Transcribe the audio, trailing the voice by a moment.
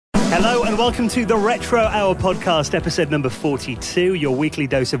Hello and welcome to the Retro Hour podcast, episode number 42, your weekly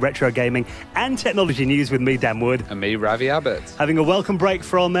dose of retro gaming and technology news with me, Dan Wood. And me, Ravi Abbott. Having a welcome break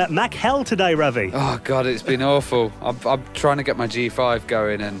from Mac Hell today, Ravi. Oh, God, it's been awful. I'm trying to get my G5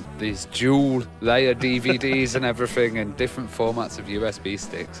 going and these dual layer DVDs and everything and different formats of USB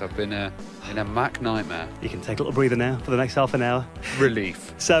sticks. I've been in a Mac nightmare. You can take a little breather now for the next half an hour.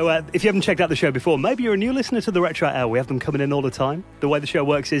 Relief. So if you haven't checked out the show before, maybe you're a new listener to the Retro Hour. We have them coming in all the time. The way the show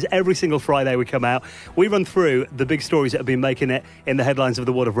works is every single Friday we come out, we run through the big stories that have been making it in the headlines of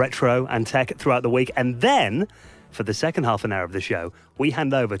the world of retro and tech throughout the week. And then, for the second half an hour of the show, we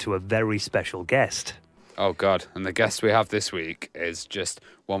hand over to a very special guest. Oh, God. And the guest we have this week is just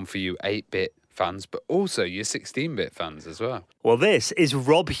one for you 8-bit fans, but also your 16-bit fans as well. Well, this is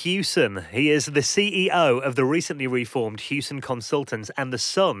Rob Hewson. He is the CEO of the recently reformed Hewson Consultants and the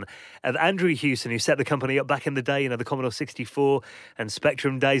son of Andrew Hewson, who set the company up back in the day, the Commodore 64 and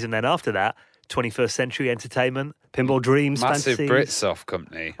Spectrum days, and then after that, 21st Century Entertainment, Pinball Dreams, Massive Fantasies. Britsoft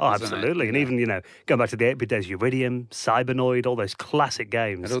company. Oh, absolutely. And even, going back to the 8-bit days, Uridium, Cybernoid, all those classic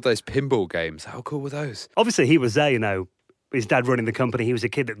games. And all those pinball games. How cool were those? Obviously, he was there, his dad running the company. He was a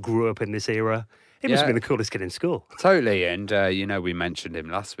kid that grew up in this era. He must have been the coolest kid in school. Totally. And, we mentioned him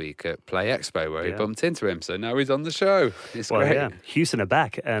last week at Play Expo where he bumped into him. So now he's on the show. It's great. Yeah. Hewson are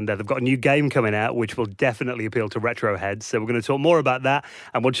back and they've got a new game coming out which will definitely appeal to retro heads. So we're going to talk more about that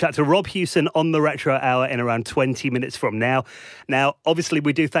and we'll chat to Rob Hewson on the Retro Hour in around 20 minutes from now. Now, obviously,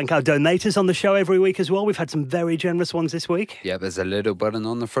 we do thank our donators on the show every week as well. We've had some very generous ones this week. Yeah, there's a little button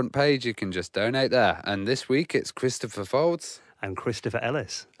on the front page. You can just donate there. And this week it's Christopher Folds. And Christopher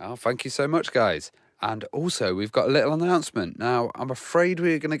Ellis. Oh, thank you so much, guys. And also, we've got a little announcement. Now, I'm afraid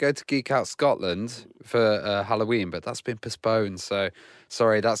we're going to go to Geek Out Scotland for Halloween, but that's been postponed. So,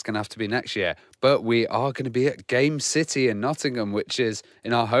 sorry, that's going to have to be next year. But we are going to be at Game City in Nottingham, which is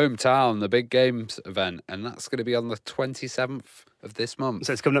in our hometown, the big games event. And that's going to be on the 27th of this month.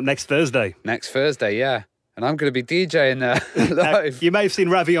 So it's coming up next Thursday. Next Thursday, yeah. And I'm going to be DJing there live. You may have seen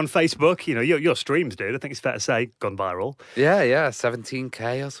Ravi on Facebook. Your streams, dude. I think it's fair to say, gone viral. Yeah,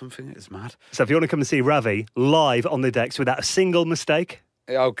 17K or something. It's mad. So if you want to come and see Ravi live on the decks without a single mistake.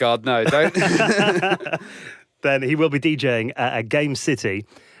 Oh, God, no, don't. Then he will be DJing at Game City,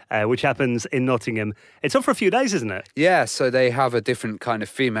 which happens in Nottingham. It's on for a few days, isn't it? Yeah, so they have a different kind of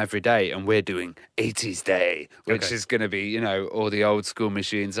theme every day, and we're doing 80s Day, which is going to be, all the old school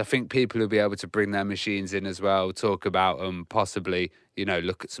machines. I think people will be able to bring their machines in as well, talk about them, possibly,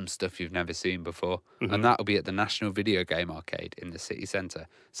 look at some stuff you've never seen before. Mm-hmm. And that'll be at the National Video Game Arcade in the city centre.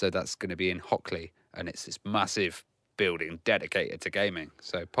 So that's going to be in Hockley, and it's this massive building dedicated to gaming.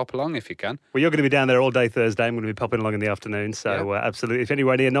 So pop along if you can. Well, you're going to be down there all day Thursday. I'm going to be popping along in the afternoon. So absolutely, if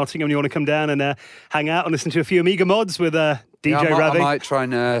anywhere near Nottingham you want to come down and hang out and listen to a few Amiga mods with DJ Ravi. I might try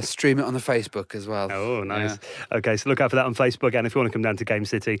and stream it on the Facebook as well. Oh, nice. Yeah. Okay, so look out for that on Facebook. And if you want to come down to Game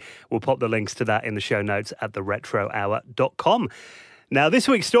City, we'll pop the links to that in the show notes at theretrohour.com. Now, this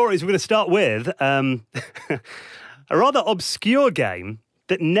week's stories we're going to start with a rather obscure game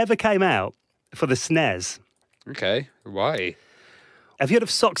that never came out for the SNES. Okay, why? Have you heard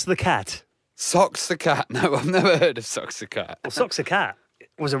of Socks the Cat? Socks the Cat? No, I've never heard of Socks the Cat. Well, Socks the Cat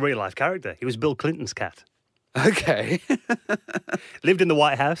was a real-life character. He was Bill Clinton's cat. Okay. Lived in the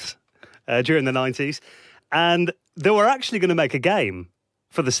White House during the 90s. And they were actually going to make a game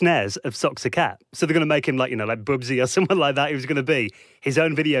for the SNES of Socks the Cat. So they're going to make him like Bubsy or someone like that. He was going to be his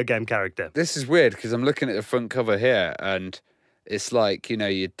own video game character. This is weird because I'm looking at the front cover here and it's like,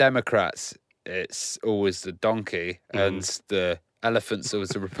 your Democrats, it's always the donkey and the elephant's always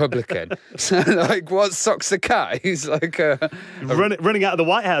the Republican. So, what's Socks the Cat? He's like running out of the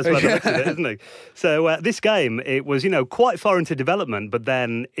White House by the looks of it, isn't he? So this game, it was, quite far into development, but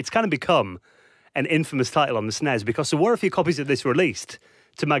then it's kind of become an infamous title on the SNES because there were a few copies of this released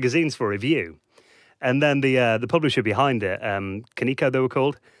to magazines for review. And then the publisher behind it, Kaneko they were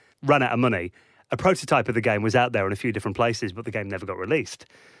called, ran out of money. A prototype of the game was out there in a few different places, but the game never got released.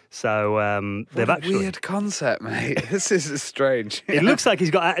 So they've actually... weird concept, mate. This is strange. It looks like he's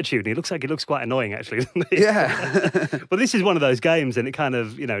got attitude. He looks quite annoying, actually, doesn't he? Yeah. But this is one of those games, and it kind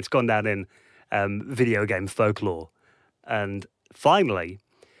of, it's gone down in video game folklore. And finally,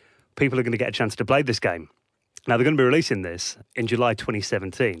 people are going to get a chance to play this game. Now, they're going to be releasing this in July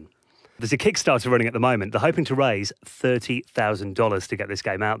 2017. There's a Kickstarter running at the moment. They're hoping to raise $30,000 to get this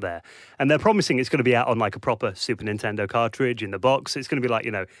game out there. And they're promising it's going to be out on a proper Super Nintendo cartridge in the box. It's going to be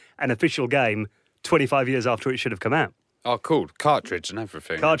an official game 25 years after it should have come out. Oh, cool. Cartridge and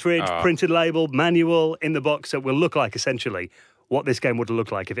everything. Cartridge, printed label, manual in the box. So it will look like, essentially, what this game would have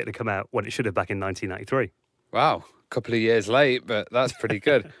looked like if it had come out when it should have back in 1993. Wow. A couple of years late, but that's pretty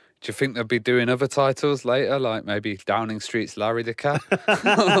good. Do you think they'll be doing other titles later, like maybe Downing Street's Larry the Cat?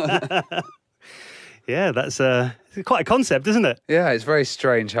 Yeah, that's quite a concept, isn't it? Yeah, it's very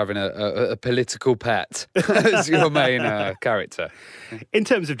strange having a political pet as your main character. In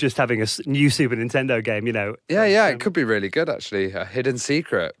terms of just having a new Super Nintendo game, you know. Yeah, it could be really good, actually. A hidden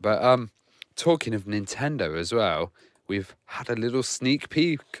secret. But talking of Nintendo as well, we've had a little sneak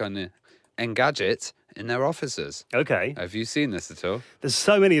peek on Engadget in their offices. Okay. Have you seen this at all? There's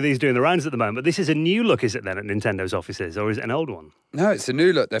so many of these doing the rounds at the moment, but this is a new look, is it then, at Nintendo's offices, or is it an old one? No, it's a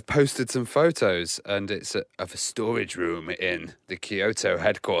new look. They've posted some photos, and it's of a storage room in the Kyoto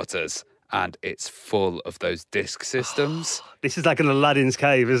headquarters, and it's full of those disk systems. This is like an Aladdin's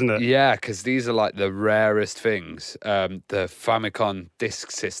cave, isn't it? Yeah, because these are like the rarest things. The Famicom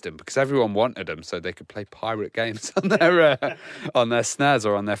disk system, because everyone wanted them so they could play pirate games on their SNES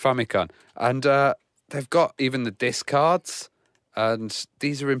or on their Famicom. And they've got even the disc cards, and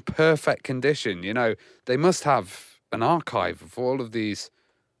these are in perfect condition. You know, they must have an archive of all of these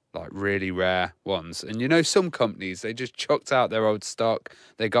like really rare ones. And you know, some companies, they just chucked out their old stock,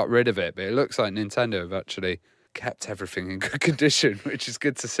 they got rid of it, but it looks like Nintendo have actually kept everything in good condition, which is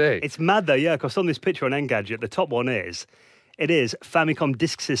good to see. It's mad though, yeah, because on this picture on Engadget, the top one is Famicom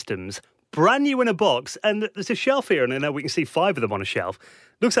Disk Systems, brand new in a box, and there's a shelf here, and I know we can see 5 of them on a shelf.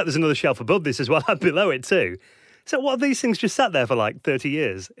 Looks like there's another shelf above this as well, and below it too. So what, have these things just sat there for like 30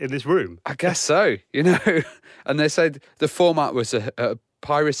 years in this room? I guess so, you know. And they said the format was a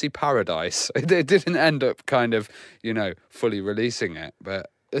piracy paradise. They didn't end up kind of, you know, fully releasing it, but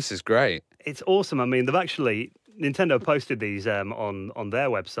this is great. It's awesome. I mean, Nintendo posted these on their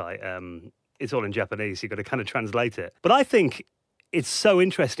website. It's all in Japanese, so you've got to kind of translate it. But I think it's so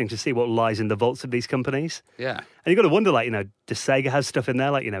interesting to see what lies in the vaults of these companies. Yeah. And you've got to wonder, like, you know, does Sega have stuff in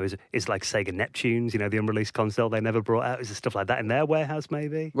there? Like, you know, is like Sega Neptunes, you know, the unreleased console they never brought out? Is there stuff like that in their warehouse,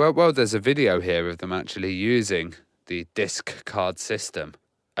 maybe? Well, there's a video here of them actually using the disc card system,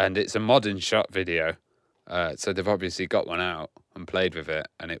 and it's a modern shot video. So they've obviously got one out and played with it,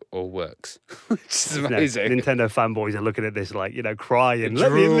 and it all works, which is amazing. You know, Nintendo fanboys are looking at this like, you know, crying.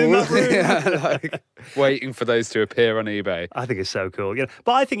 Let me in that room. Yeah, like waiting for those to appear on eBay. I think it's so cool. You know,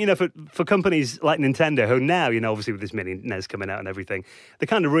 but I think, you know, for companies like Nintendo, who now, you know, obviously with this mini NES coming out and everything, they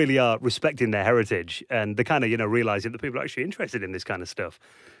kind of really are respecting their heritage, and they kind of, you know, realising that people are actually interested in this kind of stuff.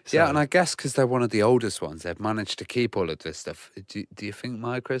 So, yeah, and I guess because they're one of the oldest ones, they've managed to keep all of this stuff. Do you think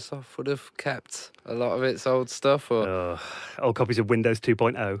Microsoft would have kept a lot of its old stuff? Or old copies of Windows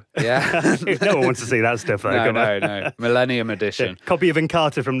 2.0. Yeah. No one wants to see that stuff, though. No. Millennium Edition. Yeah, copy of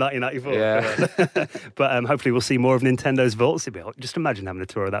Encarta from 1994. Yeah. But hopefully we'll see more of Nintendo's vaults. Just imagine having a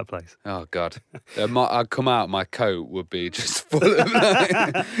tour of that place. Oh, God. I'd come out, my coat would be just full of...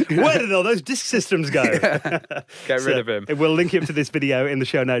 Where did all those disc systems go? Yeah. Get rid of him. We'll link you up to this video in the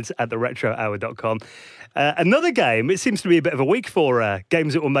show notes at theretrohour.com. Another game, it seems to be a bit of a week for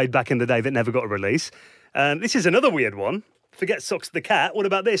games that were made back in the day that never got a release. This is another weird one. Forget Socks the Cat. What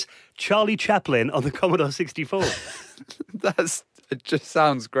about this? Charlie Chaplin on the Commodore 64. It just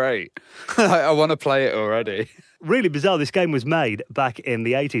sounds great. I want to play it already. Really bizarre. This game was made back in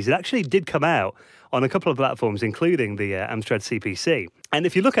the 80s. It actually did come out on a couple of platforms, including the Amstrad CPC. And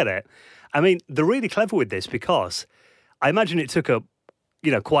if you look at it, I mean, they're really clever with this because I imagine it took up,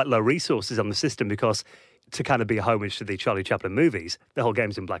 you know, quite low resources on the system because to kind of be a homage to the Charlie Chaplin movies, the whole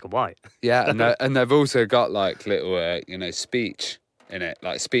game's in black and white. Yeah, and they've also got like little, you know, speech in it,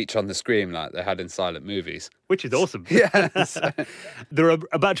 like speech on the screen like they had in silent movies. Which is awesome. Yes. They're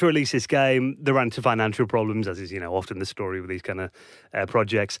about to release this game. They ran into financial problems, as is, you know, often the story with these kind of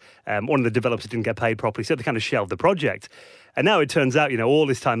projects. One of the developers didn't get paid properly, so they kind of shelved the project. And now it turns out, you know, all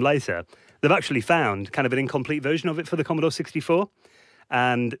this time later, they've actually found kind of an incomplete version of it for the Commodore 64.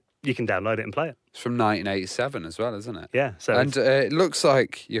 And you can download it and play it. It's from 1987 as well, isn't it? Yeah. So and it looks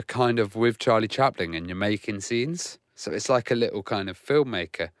like you're kind of with Charlie Chaplin and you're making scenes. So it's like a little kind of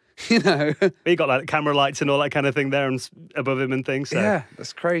filmmaker, you know. You got like camera lights and all that kind of thing there and above him and things. So. Yeah,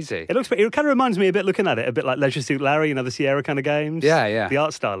 that's crazy. It kind of reminds me a bit, looking at it, a bit like Leisure Suit Larry, you know, the Sierra kind of games. Yeah. The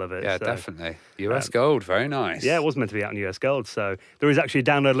art style of it. Yeah, so. Definitely. US Gold, very nice. Yeah, it was meant to be out on US Gold. So there is actually a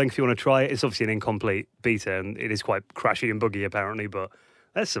download link if you want to try it. It's obviously an incomplete beta and it is quite crashy and buggy apparently, but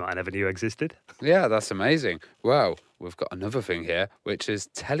that's something I never knew existed. Yeah, that's amazing. Well, we've got another thing here, which is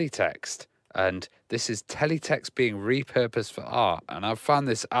teletext. And this is teletext being repurposed for art. And I've found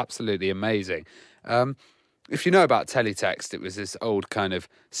this absolutely amazing. If you know about teletext, it was this old kind of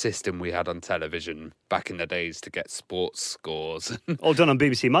system we had on television back in the days to get sports scores. All done on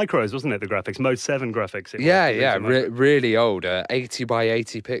BBC Micros, wasn't it, the graphics? Mode 7 graphics. Really old. 80 by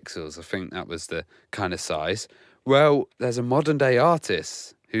 80 pixels. I think that was the kind of size. Well, there's a modern day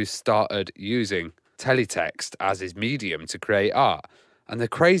artist who started using teletext as his medium to create art. And the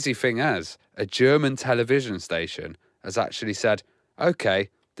crazy thing is, a German television station has actually said, okay,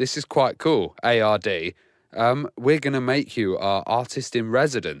 this is quite cool, ARD. We're going to make you our artist in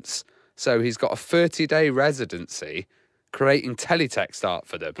residence. So he's got a 30-day residency creating teletext art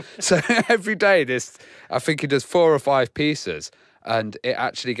for them. So every day, I think he does 4 or 5 pieces, and it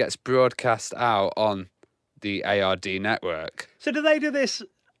actually gets broadcast out on the ARD network. So do they do this,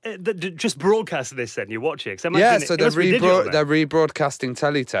 just broadcast this then? You watch it? Yeah, so they're rebroadcasting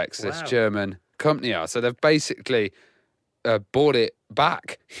teletext, this German company are. So they've basically bought it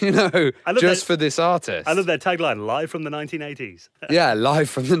back, just for this artist. I love their tagline, live from the 1980s. Yeah, live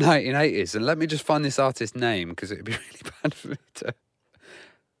from the 1980s. And let me just find this artist's name, because it'd be really bad for me to...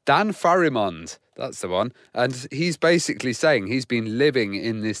 Dan Farimond, that's the one. And he's basically saying he's been living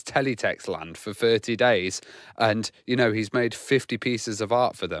in this teletext land for 30 days. And, he's made 50 pieces of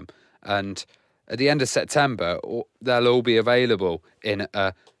art for them. And at the end of September, they'll all be available in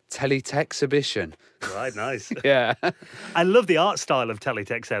a teletext exhibition. Right, nice. Yeah. I love the art style of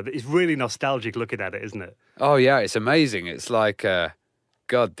teletext, though. It's really nostalgic looking at it, isn't it? Oh, yeah, it's amazing. It's like,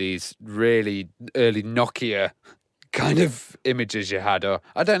 these really early Nokia kind of images you had, or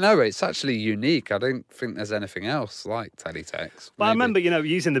I don't know, it's actually unique. I don't think there's anything else like teletext. Well, I remember,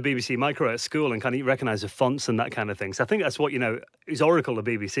 using the BBC Micro at school and kind of recognise the fonts and that kind of thing. So I think that's what, is Oracle, the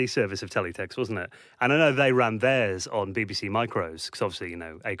BBC service of teletext, wasn't it? And I know they ran theirs on BBC Micros, because obviously,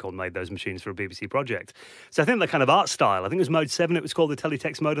 Acorn made those machines for a BBC project. So I think that kind of art style, I think it was Mode 7, it was called the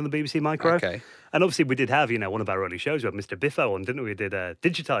teletext mode on the BBC Micro. Okay. And obviously we did have, one of our early shows, we had Mr. Biffo on, didn't we? We did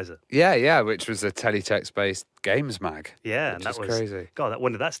Digitizer. Yeah, which was a teletext-based games mag. Yeah, and that was crazy. God,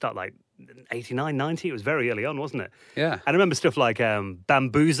 when did that start? Like 89, 90? It was very early on, wasn't it? Yeah. And I remember stuff like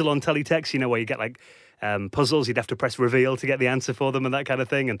Bamboozle on teletext, where you get like puzzles, you'd have to press reveal to get the answer for them and that kind of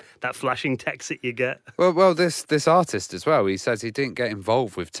thing, and that flashing text that you get. Well, this artist as well, he says he didn't get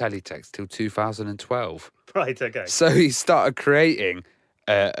involved with teletext till 2012. Right, okay. So he started creating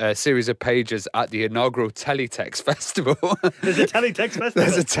a series of pages at the inaugural Teletext Festival. There's a Teletext Festival?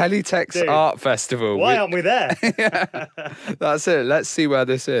 There's a Teletext Art Festival. Why aren't we there? Yeah, that's it. Let's see where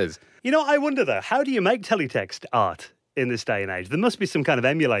this is. I wonder, though, how do you make teletext art in this day and age? There must be some kind of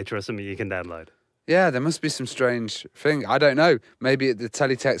emulator or something you can download. Yeah, there must be some strange thing. I don't know. Maybe at the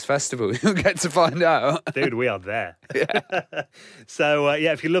Teletext Festival you'll get to find out. Dude, we are there. Yeah. So,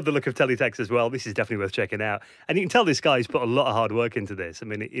 if you love the look of teletext as well, this is definitely worth checking out. And you can tell this guy's put a lot of hard work into this. I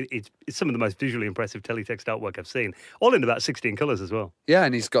mean, it's some of the most visually impressive teletext artwork I've seen, all in about 16 colours as well. Yeah,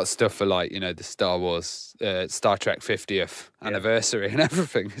 and he's got stuff for the Star Wars, Star Trek 50th anniversary and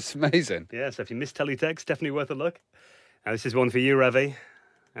everything. It's amazing. Yeah, so if you miss teletext, definitely worth a look. And this is one for you, Ravi.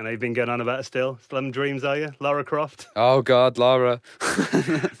 I know you've been going on about it still. Slum Dreams, are you? Lara Croft? Oh, God, Lara.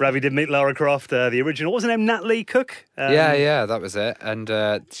 Ravi did meet Lara Croft, the original. What was her name? Natalie Cook? Yeah, that was it. And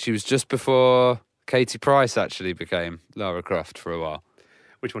she was just before Katie Price actually became Lara Croft for a while.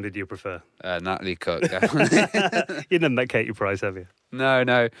 Which one did you prefer? Natalie Cook, definitely. You never met Katie Price, have you?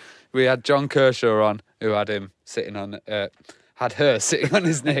 No. We had John Kershaw on, who had him sitting on... had her sitting on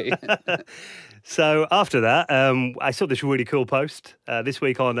his knee. So after that, I saw this really cool post this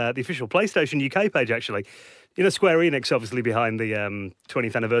week on the official PlayStation UK page, actually. Square Enix, obviously behind the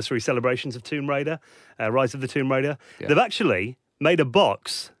 20th anniversary celebrations of Tomb Raider, Rise of the Tomb Raider. Yeah. They've actually made a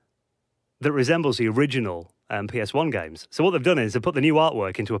box that resembles the original PS1 games. So what they've done is they've put the new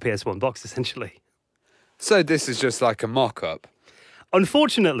artwork into a PS1 box, essentially. So this is just like a mock-up?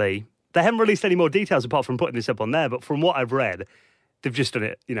 Unfortunately, they haven't released any more details apart from putting this up on there, but from what I've read, they've just done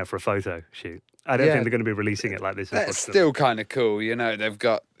it, for a photo shoot. I don't think they're going to be releasing it like this. That's still kind of cool, They've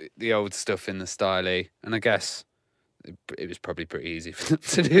got the old stuff in the styly, and I guess it was probably pretty easy for them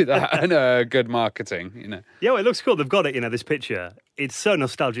to do that, and good marketing, Yeah, well, it looks cool. They've got it, this picture. It's so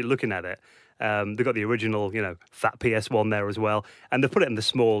nostalgic looking at it. They've got the original, fat PS1 there as well. And they've put it in the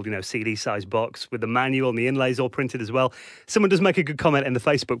small, CD-sized box with the manual and the inlays all printed as well. Someone does make a good comment in the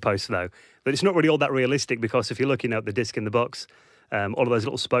Facebook post, though, that it's not really all that realistic because if you're looking at the disc in the box, all of those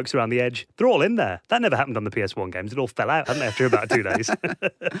little spokes around the edge, they're all in there. That never happened on the PS1 games. It all fell out, hadn't they, after about 2 days?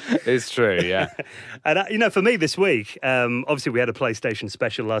 It's true, yeah. And, for me this week, obviously we had a PlayStation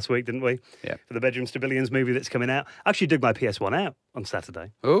special last week, didn't we? Yeah. For the Bedroom Civilians movie that's coming out. I actually dug my PS1 out on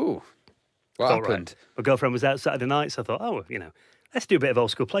Saturday. Oh, what happened? Right. My girlfriend was out Saturday night, so I thought, let's do a bit of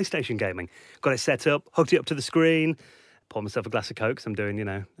old school PlayStation gaming. Got it set up, hooked it up to the screen, poured myself a glass of Coke, 'cause I'm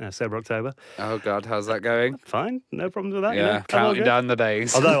doing, Sober October. Oh, God, how's that going? Fine, no problems with that. Yeah, counting down the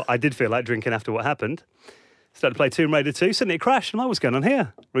days. Although I did feel like drinking after what happened. Started to play Tomb Raider 2, suddenly it crashed. I'm like, what's going on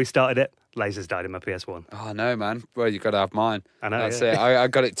here? Restarted it. Lasers died in my PS1. Oh, no, man. Well, you've got to have mine. I know, That's yeah. it. I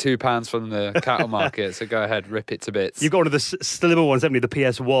got it £2 from the cattle market, so go ahead, rip it to bits. You've got one of the slimmer ones, haven't you? The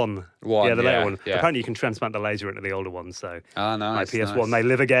PS1. Yeah, the later one. Yeah. Apparently you can transplant the laser into the older one, so Oh, nice. my PS1 nice. may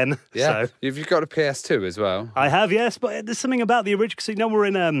live again. Yeah. So. You've got a PS2 as well. I have, yes, but there's something about the original. So, we're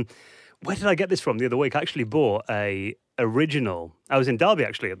in... where did I get this from the other week? I actually bought a original. I was in Derby,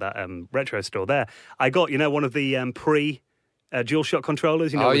 actually, at that retro store there. I got, one of the DualShock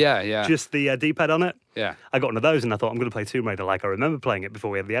controllers, Oh, yeah. just the D-pad on it. Yeah. I got one of those and I thought, I'm going to play Tomb Raider like I remember playing it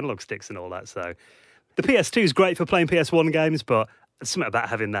before we had the analog sticks and all that. So the PS2 is great for playing PS1 games, but there's something about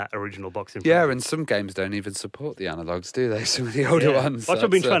having that original box in front Yeah, of you. and some games don't even support the analogs, do they? Some of the older ones. I've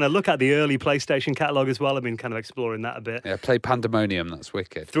been trying to look at the early PlayStation catalogue as well. I've been kind of exploring that a bit. Yeah, play Pandemonium, that's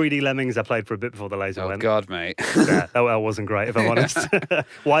wicked. 3D Lemmings I played for a bit before the laser Oh, went. God, mate. Yeah, that wasn't great, if I'm honest.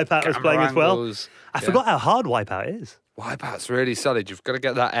 Wipeout I was playing as well. Angles. I forgot how hard Wipeout is. Wipeout's really solid. You've got to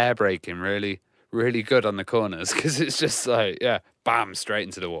get that air braking really, really good on the corners because it's just like, bam, straight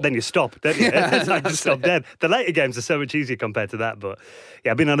into the wall. Then you stop, don't you? It's like just stop dead. The later games are so much easier compared to that. But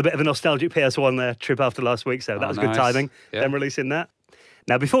yeah, I've been on a bit of a nostalgic PS1 trip after last week, so that was good nice. timing, Yeah. them releasing that.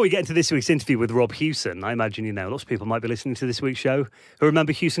 Now, before we get into this week's interview with Rob Hewson, I imagine lots of people might be listening to this week's show who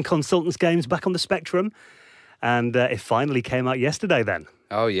remember Hewson Consultants games back on the Spectrum. And it finally came out yesterday then.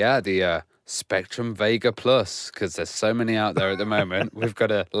 Oh, yeah, the Spectrum Vega Plus, because there's so many out there at the moment. We've got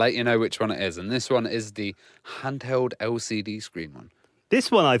to let you know which one it is. And this one is the handheld LCD screen one.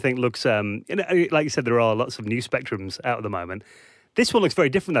 This one, I think, looks, like you said, there are lots of new Spectrums out at the moment. This one looks very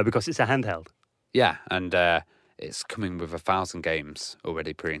different, though, because it's a handheld. Yeah, and it's coming with 1,000 games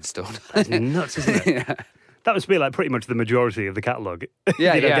already pre-installed. That's nuts, isn't it? Yeah. That must be like pretty much the majority of the catalogue.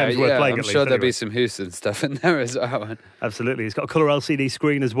 Yeah, games worth playing, I'm at least, sure there'll anyway. be some Hewson stuff in there as well. Absolutely. It's got a colour LCD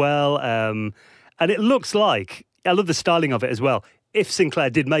screen as well. And it looks like, I love the styling of it as well. If Sinclair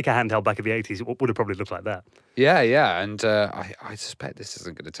did make a handheld back in the 80s, it would have probably looked like that. Yeah, and I suspect this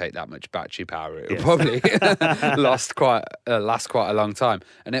isn't going to take that much battery power. It'll probably last quite a long time.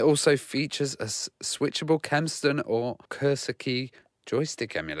 And it also features a switchable Kempston or cursor key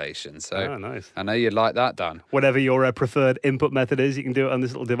joystick emulation. So nice. I know you'd like that, Dan. Whatever your preferred input method is, you can do it on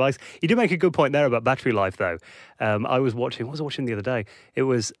this little device. You do make a good point there about battery life, though. What was I watching the other day? It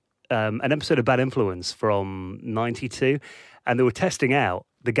was an episode of Bad Influence from 92, and they were testing out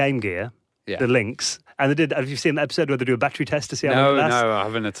the Game Gear, the Lynx, and they did. Have you seen that episode where they do a battery test to see how long it lasts? No, I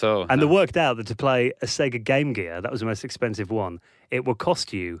haven't at all. And they worked out that to play a Sega Game Gear, that was the most expensive one, it would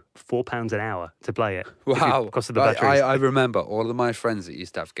cost you £4 an hour to play it. Wow. Cost of the batteries. I remember all of my friends that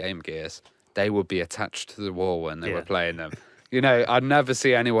used to have Game Gears, they would be attached to the wall when they were playing them. I'd never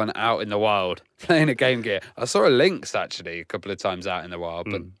see anyone out in the wild playing a Game Gear. I saw a Lynx, actually, a couple of times out in the wild,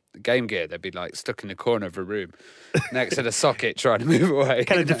 but the Game Gear, they'd be like stuck in the corner of a room next to the socket trying to move away.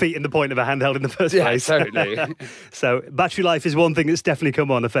 Kind of defeating the point of a handheld in the first place. Yeah, totally. So battery life is one thing that's definitely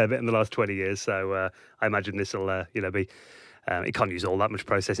come on a fair bit in the last 20 years. So I imagine this will, be... it can't use all that much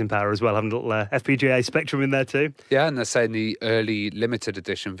processing power as well, having a little FPGA Spectrum in there too. Yeah, and they're saying the early limited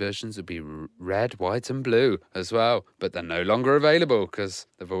edition versions would be red, white and blue as well, but they're no longer available because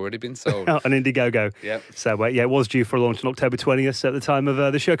they've already been sold. On Indiegogo. Yep. So, it was due for a launch on October 20th, so at the time of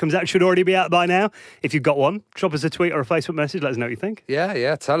the show comes out, it should already be out by now. If you've got one, drop us a tweet or a Facebook message, let us know what you think.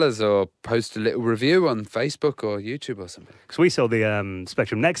 Yeah, tell us or post a little review on Facebook or YouTube or something. Because we saw the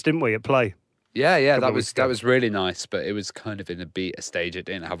Spectrum Next, didn't we, at Play? Yeah, that was really nice, but it was kind of in a beta stage. It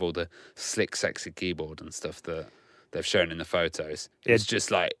didn't have all the slick, sexy keyboard and stuff that they've shown in the photos. It's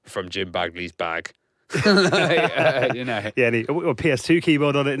just like from Jim Bagley's bag. Yeah, and he a PS2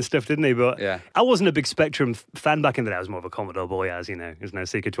 keyboard on it and stuff, didn't he? But I wasn't a big Spectrum fan back in the day. I was more of a Commodore boy, as you know. There's no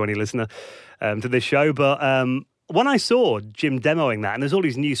Seeker 20 listener to this show. But when I saw Jim demoing that, and there's all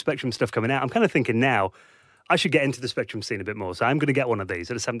these new Spectrum stuff coming out, I'm kind of thinking now, I should get into the Spectrum scene a bit more. So I'm going to get one of these.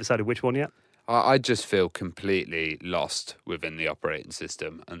 I just haven't decided which one yet. I just feel completely lost within the operating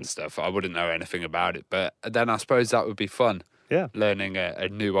system and stuff. I wouldn't know anything about it, but then I suppose that would be fun. Yeah. Learning a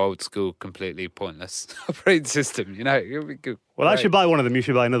new, old school, completely pointless operating system, it would be good. Well, I should buy one of them. You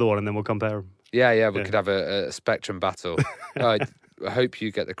should buy another one, and then we'll compare them. Yeah, we could have a Spectrum battle. I hope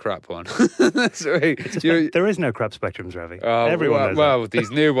you get the crap one. There is no crap Spectrums, Ravi. Oh, Everyone knows well,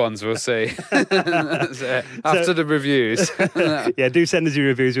 these new ones we'll see. After the reviews. Yeah, do send us your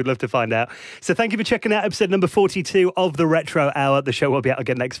reviews. We'd love to find out. So thank you for checking out episode number 42 of The Retro Hour. The show will be out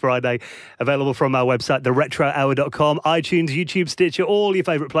again next Friday. Available from our website, theretrohour.com, iTunes, YouTube, Stitcher, all your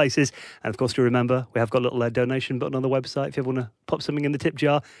favourite places. And of course, do remember, we have got a little donation button on the website. If you ever want to pop something in the tip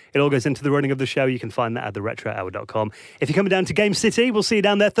jar, it all goes into the running of the show. You can find that at theretrohour.com. If you're coming down to Game City, we'll see you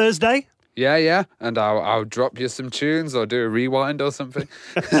down there Thursday. Yeah, and I'll drop you some tunes or do a rewind or something.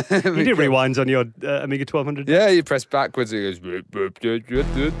 You do rewinds on your Amiga 1200? Yeah, you press backwards, it goes...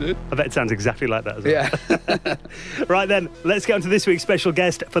 I bet it sounds exactly like that as well. Yeah. Right then, let's get on to this week's special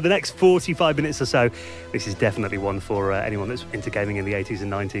guest. For the next 45 minutes or so, this is definitely one for anyone that's into gaming in the 80s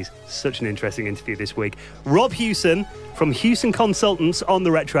and 90s. Such an interesting interview this week. Rob Hewson from Hewson Consultants on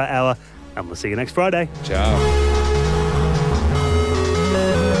the Retro Hour, and we'll see you next Friday. Ciao.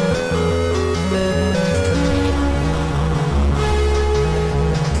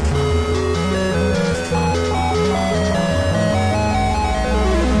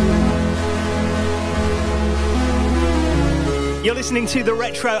 You're listening to the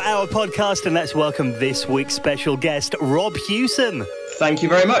Retro Hour podcast, and let's welcome this week's special guest, Rob Hewson. Thank you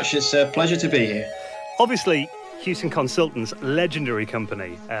very much. It's a pleasure to be here. Obviously, Hewson Consultants, legendary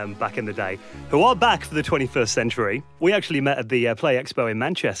company back in the day, who are back for the 21st century. We actually met at the Play Expo in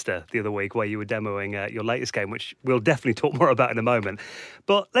Manchester the other week, where you were demoing your latest game, which we'll definitely talk more about in a moment.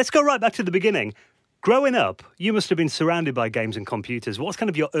 But let's go right back to the beginning. Growing up, you must have been surrounded by games and computers. What's kind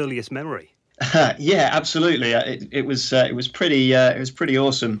of your earliest memory? Yeah, absolutely. It was pretty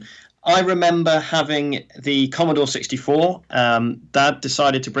awesome. I remember having the Commodore 64. Dad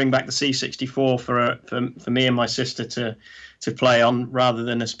decided to bring back the C64 for me and my sister to play on rather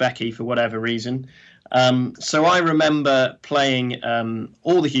than a Specky for whatever reason. So I remember playing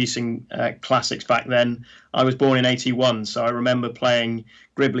all the Hewson classics back then. I was born in '81, so I remember playing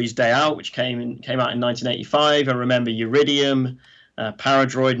Gribbly's Day Out, which came out in 1985. I remember Uridium,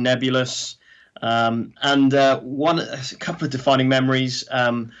 Paradroid, Nebulous. And a couple of defining memories.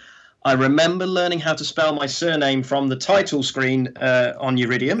 I remember learning how to spell my surname from the title screen on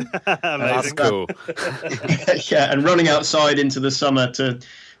Uridium. That's cool. Yeah, and running outside into the summer to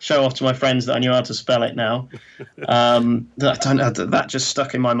show off to my friends that I knew how to spell it now. That just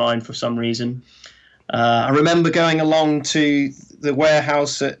stuck in my mind for some reason. I remember going along to the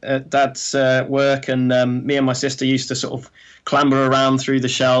warehouse at Dad's work, and me and my sister used to sort of clamber around through the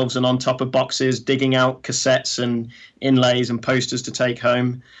shelves and on top of boxes, digging out cassettes and inlays and posters to take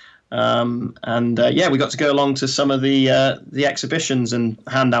home. We got to go along to some of the exhibitions and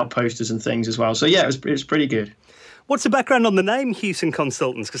hand out posters and things as well. So yeah, it was pretty good. What's the background on the name Hewson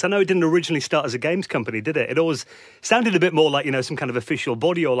Consultants? Because I know it didn't originally start as a games company, did it? It always sounded a bit more like, some kind of official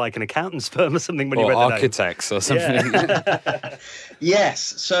body or like an accountant's firm or something when you read the name. Or architects or something. Yeah. Yes.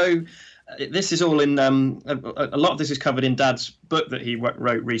 So this is all in... a lot of this is covered in Dad's book that he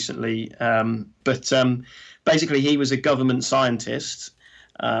wrote recently. Basically, he was a government scientist.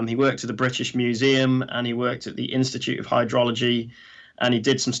 He worked at the British Museum and he worked at the Institute of Hydrology, and he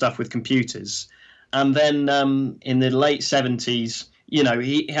did some stuff with computers. And then in the late 70s,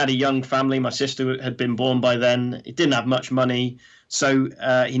 he had a young family. My sister had been born by then. He didn't have much money, so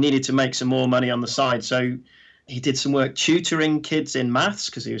he needed to make some more money on the side. So he did some work tutoring kids in maths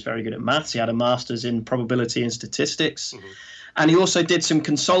because he was very good at maths. He had a master's in probability and statistics. Mm-hmm. And he also did some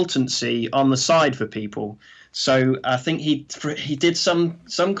consultancy on the side for people. So I think he did some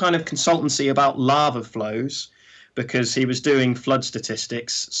kind of consultancy about lava flows, because he was doing flood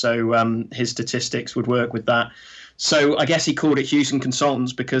statistics, so his statistics would work with that. So I guess he called it Hewson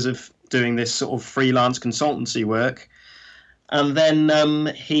Consultants because of doing this sort of freelance consultancy work. And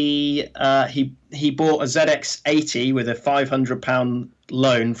then he bought a ZX80 with a £500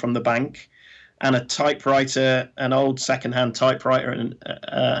 loan from the bank, and a typewriter, an old second-hand typewriter,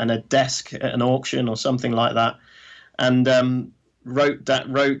 and a desk at an auction or something like that, and wrote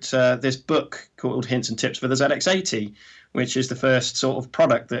this book called Hints and Tips for the ZX80, which is the first sort of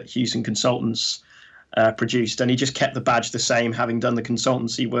product that Hewson Consultants produced. And he just kept the badge the same, having done the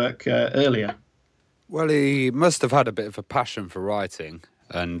consultancy work earlier. Well, he must have had a bit of a passion for writing.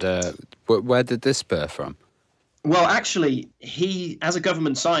 And where did this spur from? Well, actually, as a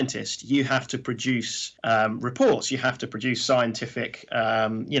government scientist, you have to produce reports. You have to produce scientific,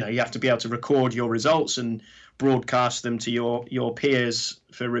 you have to be able to record your results and broadcast them to your peers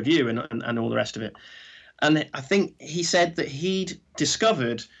for review and all the rest of it. And I think he said that he'd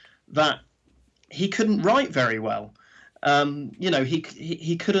discovered that he couldn't write very well.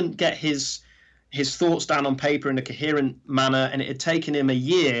 He couldn't get his thoughts down on paper in a coherent manner, and it had taken him a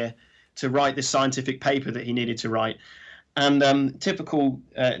year to write this scientific paper that he needed to write. And typical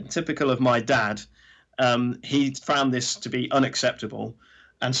of my dad, he found this to be unacceptable.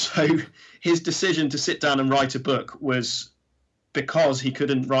 And so his decision to sit down and write a book was because he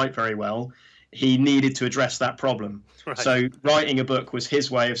couldn't write very well. He needed to address that problem. Right. So writing a book was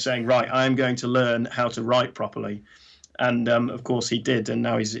his way of saying, right, I am going to learn how to write properly. And of course he did. And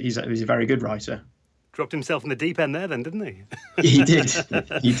now he's a very good writer. Dropped himself in the deep end there then, didn't he? He did.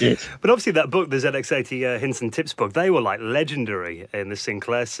 He did. But obviously that book, the ZX80 Hints and Tips book, they were like legendary in the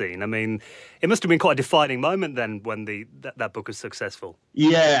Sinclair scene. I mean, it must have been quite a defining moment then when that book was successful.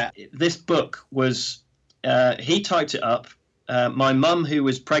 Yeah, this book was, he typed it up. My mum, who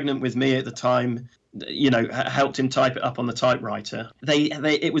was pregnant with me at the time, helped him type it up on the typewriter.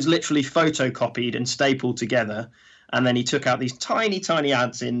 It was literally photocopied and stapled together. And then he took out these tiny, tiny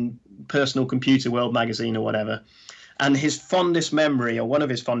ads in Personal Computer World magazine or whatever. And his fondest memory, or one of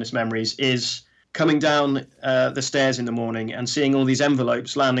his fondest memories, is coming down the stairs in the morning and seeing all these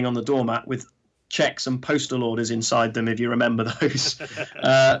envelopes landing on the doormat with checks and postal orders inside them, if you remember those,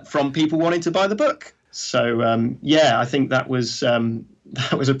 from people wanting to buy the book. So, I think that was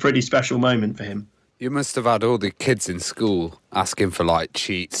a pretty special moment for him. You must have had all the kids in school asking for like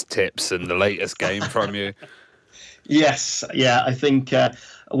cheats, tips, and the latest game from you. Yes, yeah, I think.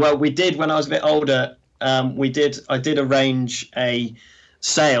 We did when I was a bit older. I did arrange a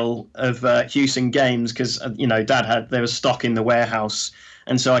sale of Hewson games because Dad there was stock in the warehouse,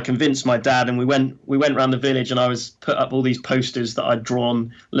 and so I convinced my dad, and we went around the village, and I was put up all these posters that I'd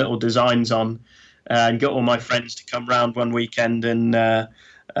drawn little designs on, and got all my friends to come round one weekend, and they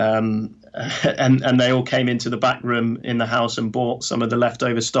all came into the back room in the house and bought some of the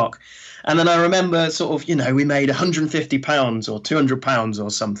leftover stock. And then I remember we made £150 or £200 or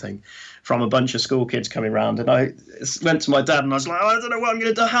something from a bunch of school kids coming round. And I went to my dad and I was like, I don't know what I'm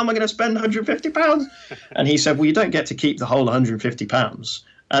going to do. How am I going to spend £150? And he said, well, you don't get to keep the whole £150.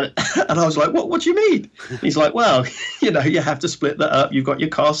 And I was like, what do you mean? He's like, well, you have to split that up. You've got your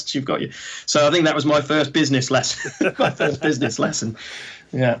costs. So I think that was my first business lesson.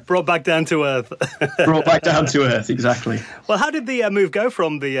 Yeah. Brought back down to earth. Brought back down to earth, exactly. Well, how did the move go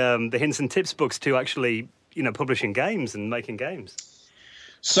from the Hints and Tips books to actually, publishing games and making games?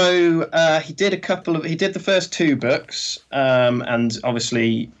 So he did the first two books, and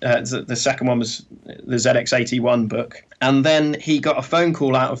obviously the second one was the ZX81 book. And then he got a phone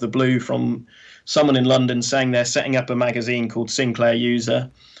call out of the blue from someone in London saying they're setting up a magazine called Sinclair User.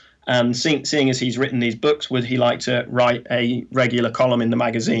 And seeing as he's written these books, would he like to write a regular column in the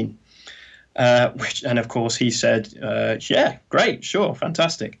magazine? And of course he said, yeah, great, sure,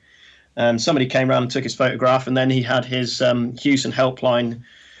 fantastic. And somebody came around and took his photograph, and then he had his Hewson Helpline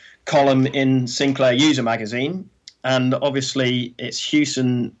column in Sinclair User magazine. And obviously it's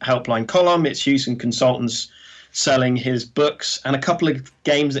Hewson Helpline column, it's Hewson Consultants selling his books and a couple of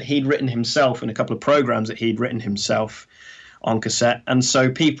games that he'd written himself and a couple of programs that he'd written himself on cassette. And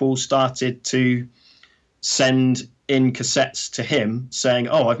so people started to send in cassettes to him saying,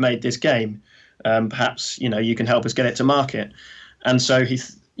 oh, I've made this game. Perhaps, you can help us get it to market. And so he,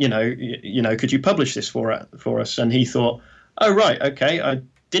 could you publish this for us? And he thought, oh, right, okay, I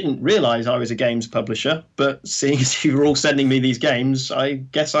didn't realize I was a games publisher, but seeing as you were all sending me these games, I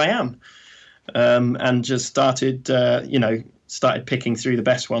guess I am. And just started picking through the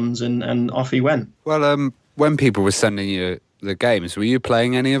best ones, and off he went. Well, when people were sending you the games, were you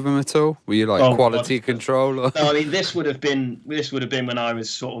playing any of them at all? Were you quality control? Or? No, I mean this would have been when I was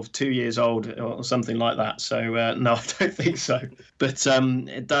sort of 2 years old or something like that. So no, I don't think so. But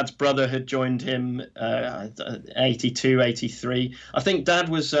Dad's brother had joined him 82, 83. I think Dad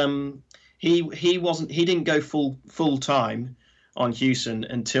was he didn't go full time on Hewson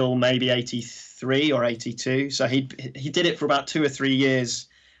until maybe 83 or 82. So he did it for about 2 or 3 years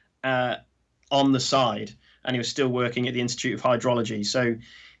on the side. And he was still working at the Institute of Hydrology. So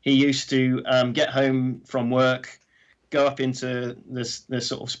he used to get home from work, go up into this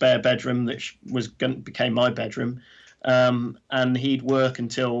sort of spare bedroom that became my bedroom, and he'd work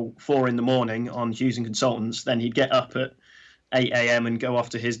until 4 a.m. on Hewson Consultants. Then he'd get up at 8 a.m. and go off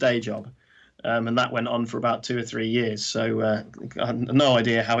to his day job. And that went on for about 2 or 3 years. So I had no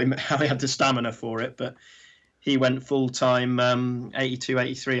idea how he had the stamina for it, but he went full time 82,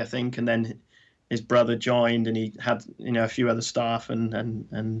 83, I think, and then his brother joined, and he had a few other staff, and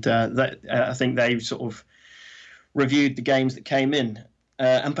I think they sort of reviewed the games that came in,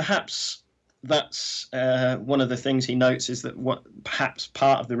 and perhaps that's one of the things he notes is that perhaps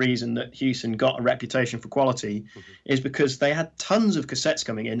part of the reason that Hewson got a reputation for quality is because they had tons of cassettes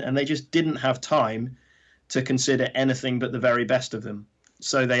coming in, and they just didn't have time to consider anything but the very best of them.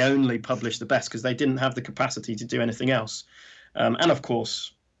 So they only published the best because they didn't have the capacity to do anything else, and of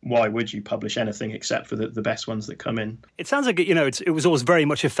course, why would you publish anything except for the best ones that come in? It sounds like, it was always very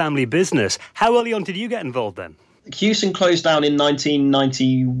much a family business. How early on did you get involved then? Hewson closed down in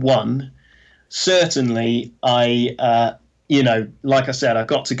 1991. Certainly, I, like I said, I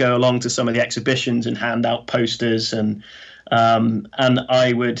got to go along to some of the exhibitions and hand out posters, and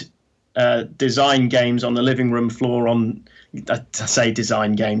I would design games on the living room floor I say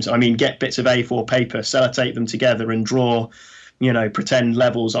design games, I mean get bits of A4 paper, sellotape them together and draw, pretend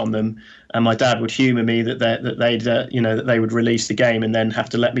levels on them. And my dad would humour me that they would release the game and then have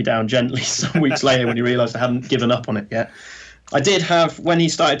to let me down gently some weeks later when he realised I hadn't given up on it yet. I did have, when he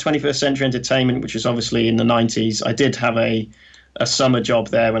started 21st Century Entertainment, which was obviously in the 90s, I did have a summer job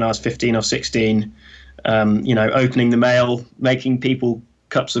there when I was 15 or 16, opening the mail, making people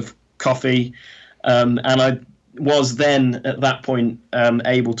cups of coffee. And I was then at that point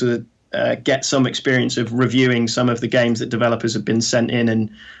able to get some experience of reviewing some of the games that developers had been sent in and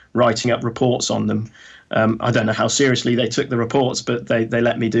writing up reports on them. I don't know how seriously they took the reports, but they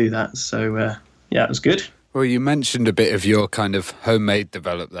let me do that. So, it was good. Well, you mentioned a bit of your kind of homemade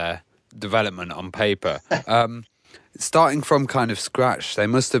development on paper. Starting from kind of scratch, there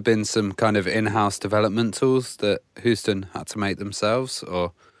must have been some kind of in-house development tools that Hewson had to make themselves,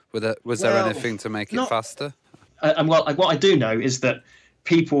 or was there anything to make it faster? What I do know is that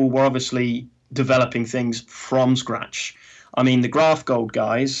people were obviously developing things from scratch. I mean, the Graph Gold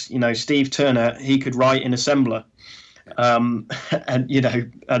guys, Steve Turner, he could write in assembler, and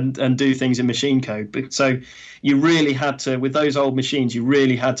do things in machine code. But so you really had to, with those old machines, you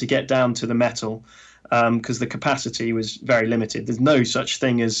really had to get down to the metal, because the capacity was very limited. There's no such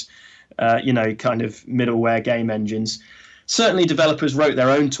thing as, kind of middleware game engines. Certainly developers wrote their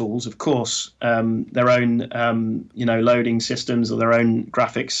own tools, of course, their own, loading systems or their own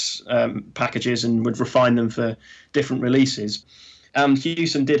graphics packages, and would refine them for different releases.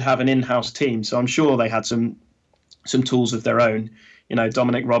 Hewson did have an in-house team, so I'm sure they had some tools of their own.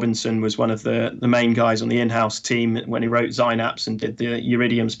 Dominic Robinson was one of the main guys on the in-house team when he wrote Synapse and did the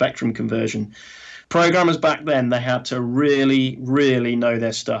Uridium spectrum conversion. Programmers back then, they had to really, really know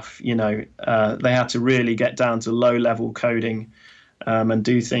their stuff. They had to really get down to low-level coding and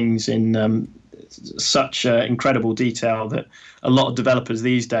do things in such incredible detail that a lot of developers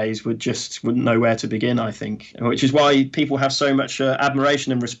these days wouldn't know where to begin, I think, which is why people have so much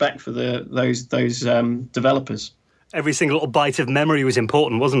admiration and respect for those developers. Every single little byte of memory was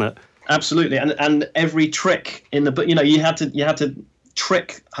important, wasn't it? Absolutely, and every trick in the book, you had to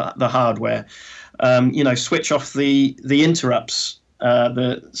trick the hardware. Switch off the interrupts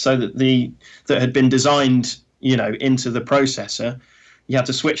so that had been designed, into the processor. You had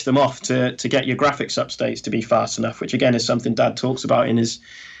to switch them off to get your graphics updates to be fast enough, which again is something Dad talks about in his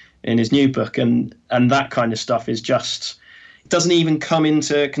new book, and that kind of stuff is just doesn't even come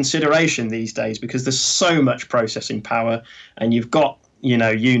into consideration these days because there's so much processing power, and you've got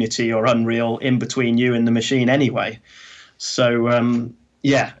Unity or Unreal in between you and the machine anyway. So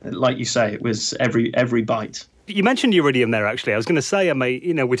like you say, it was every byte. You mentioned Uridium there, actually. I was going to say,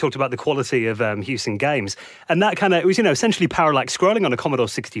 we talked about the quality of Hewson games, and that kind of, it was, essentially parallax scrolling on a Commodore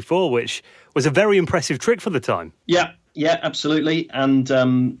 64, which was a very impressive trick for the time. Yeah, absolutely. And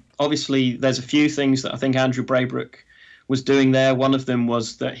obviously, there's a few things that I think Andrew Braybrook was doing there. One of them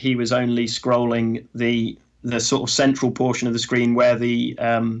was that he was only scrolling the sort of central portion of the screen where the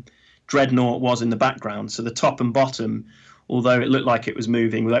Dreadnought was in the background. So the top and bottom, although it looked like it was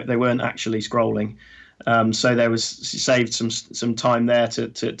moving, they weren't actually scrolling. So there was saved some time there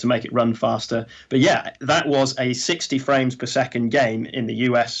to make it run faster. But yeah, that was a 60 frames per second game in the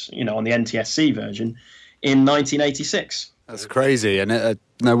US, on the NTSC version in 1986. That's crazy, and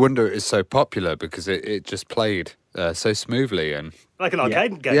no wonder it is so popular because it just played so smoothly and like an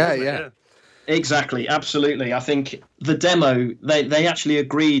arcade game. Yeah. Exactly, absolutely. I think the demo they actually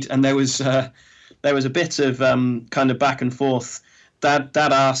agreed, and there was a bit of kind of back and forth. Dad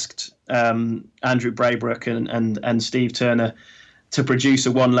asked Andrew Braybrook and Steve Turner to produce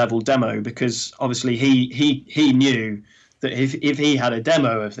a one-level demo because obviously he knew that if he had a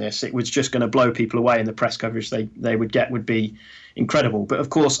demo of this, it was just going to blow people away, and the press coverage they would get would be incredible. But of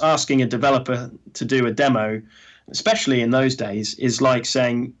course, asking a developer to do a demo, especially in those days, is like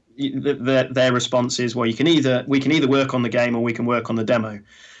saying their response is, well, we can either work on the game or we can work on the demo,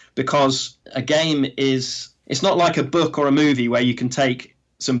 because a game it's not like a book or a movie where you can take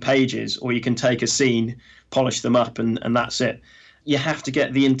some pages or you can take a scene, polish them up, and that's it. You have to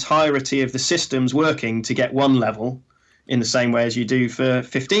get the entirety of the systems working to get one level in the same way as you do for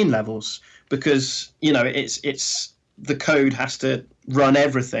 15 levels, because it's the code has to run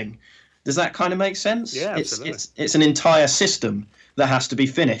everything. Does that kind of make sense? Yeah, absolutely. It's an entire system that has to be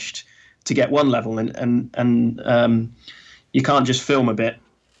finished to get one level, and you can't just film a bit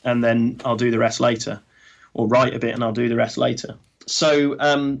and then I'll do the rest later, or write a bit and I'll do the rest later. So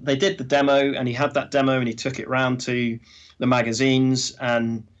they did the demo, and he had that demo and he took it round to the magazines,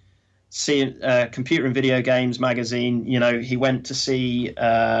 and see Computer and Video Games magazine. You know, he went to see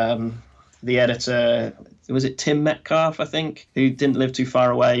the editor. Was it Tim Metcalf, I think, who didn't live too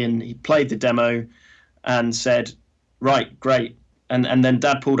far away, and he played the demo and said, right, great. And then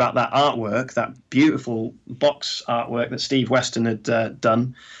Dad pulled out that artwork, that beautiful box artwork that Steve Weston had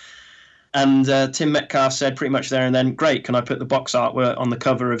done. And Tim Metcalf said pretty much there and then, great, can I put the box artwork on the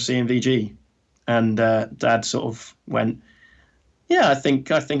cover of CMVG? And Dad sort of went, yeah, I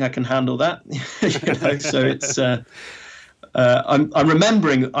think I can handle that. You know, so it's I'm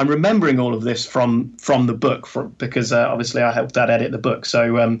remembering all of this from the book, because obviously I helped Dad edit the book.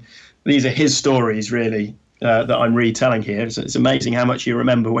 So these are his stories, really, that I'm retelling here. It's amazing how much you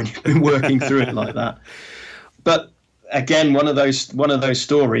remember when you've been working through it like that. But again, one of those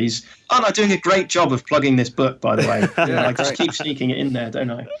stories. Aren't I doing a great job of plugging this book, by the way? Yeah, I just keep sneaking it in there,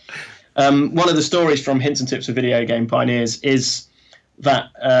 don't I? One of the stories from Hints and Tips for Video Game Pioneers is that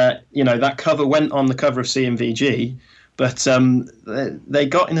that cover went on the cover of CMVG, but they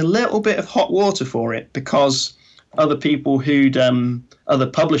got in a little bit of hot water for it, because other people other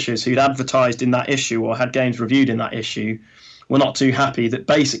publishers who'd advertised in that issue or had games reviewed in that issue were not too happy that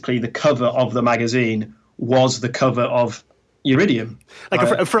basically the cover of the magazine was the cover of Uridium. Like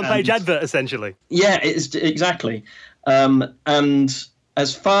a front page advert, essentially. Yeah, it's exactly. And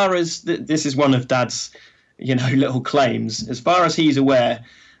as far as this is one of Dad's, little claims, as far as he's aware,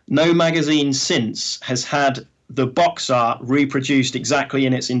 no magazine since has had the box art reproduced exactly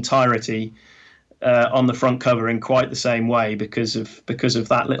in its entirety on the front cover in quite the same way because of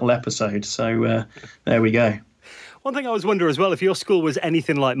that little episode. So there we go. One thing I was wondering as well, if your school was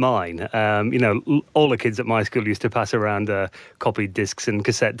anything like mine, all the kids at my school used to pass around copied discs and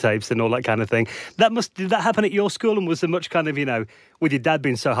cassette tapes and all that kind of thing. Did that happen at your school? And was there much kind of, with your dad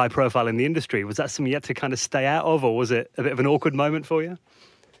being so high profile in the industry, was that something you had to kind of stay out of, or was it a bit of an awkward moment for you?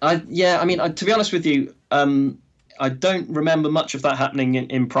 To be honest with you, I don't remember much of that happening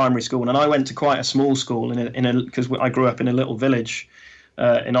in primary school. And I went to quite a small school because I grew up in a little village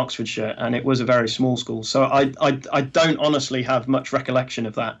in Oxfordshire, and it was a very small school. So I don't honestly have much recollection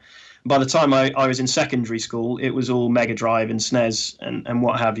of that. By the time I was in secondary school, it was all Mega Drive and SNES and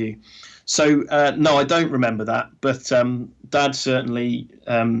what have you. So no, I don't remember that. But Dad certainly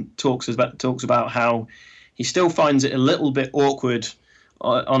talks about how he still finds it a little bit awkward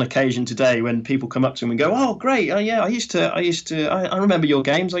on occasion today when people come up to him and go, "Oh, great! Yeah, I remember your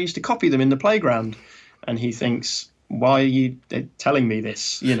games. I used to copy them in the playground," and he thinks, why are you telling me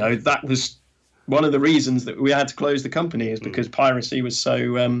this? That was one of the reasons that we had to close the company, is because piracy was so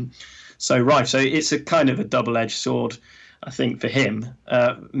rife. So it's a kind of a double-edged sword, I think, for him.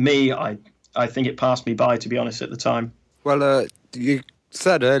 Me, I think it passed me by, to be honest, at the time. Well, you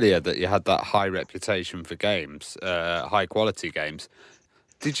said earlier that you had that high reputation for games, high-quality games.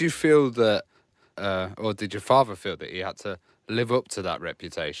 Did you feel that, or did your father feel that he had to live up to that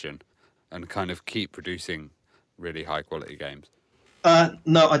reputation and kind of keep producing really high quality games?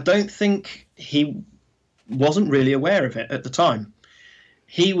 No, I don't think he wasn't really aware of it at the time.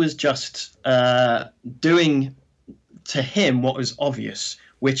 He was just doing to him what was obvious,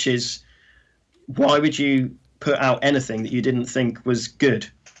 which is, why would you put out anything that you didn't think was good?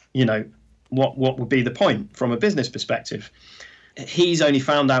 What would be the point from a business perspective? He's only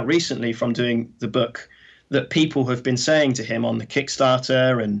found out recently from doing the book that people have been saying to him on the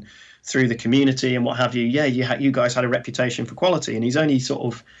Kickstarter and through the community and what have you, you guys had a reputation for quality, and he's only sort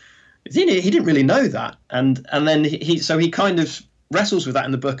of, he didn't really know that, and then he kind of wrestles with that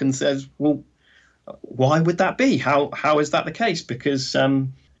in the book and says, well, why would that be? How is that the case? Because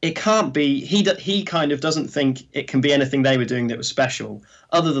it can't be. He kind of doesn't think it can be anything they were doing that was special,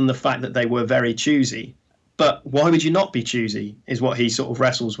 other than the fact that they were very choosy. But why would you not be choosy, is what he sort of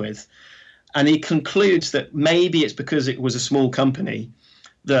wrestles with. And he concludes that maybe it's because it was a small company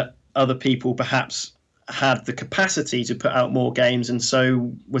that other people perhaps had the capacity to put out more games, and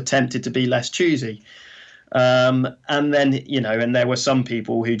so were tempted to be less choosy. And then, and there were some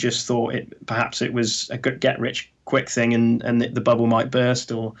people who just thought perhaps it was a get-rich-quick thing, and the bubble might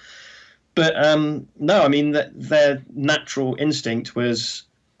burst. But no, I mean, their natural instinct was,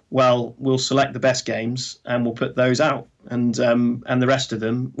 well, we'll select the best games and we'll put those out, and the rest of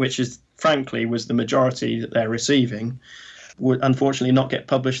them, which is frankly was the majority that they're receiving, would unfortunately not get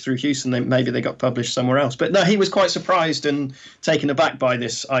published through Hewson. Maybe they got published somewhere else. But no, he was quite surprised and taken aback by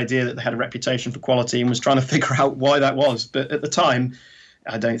this idea that they had a reputation for quality, and was trying to figure out why that was. But at the time,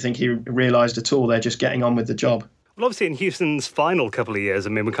 I don't think he realised at all. They're just getting on with the job. Well, obviously in Hewson's final couple of years, I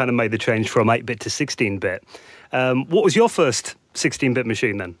mean, we kind of made the change from 8-bit to 16-bit. What was your first 16-bit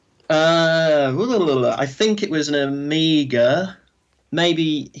machine then? I think it was an Amiga.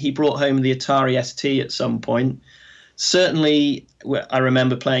 maybe he brought home the Atari ST at some point. Certainly, I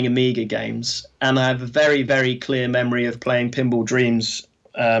remember playing Amiga games, and I have a very, very clear memory of playing Pinball Dreams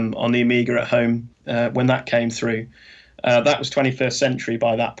on the Amiga at home when that came through. That was 21st century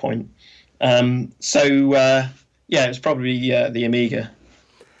by that point. Yeah, it was probably the Amiga.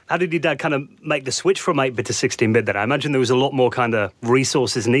 How did your dad kind of make the switch from 8-bit to 16-bit then? I imagine there was a lot more kind of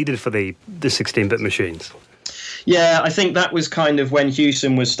resources needed for the 16-bit machines. Yeah, I think that was kind of when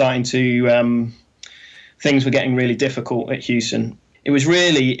Hewson was starting to... things were getting really difficult at Hewson. It was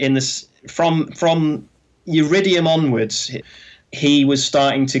really in this from Uridium onwards, he was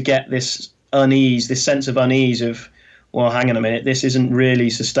starting to get this unease, this sense of unease of, well, hang on a minute, this isn't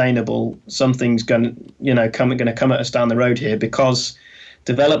really sustainable. Something's going to come at us down the road here, because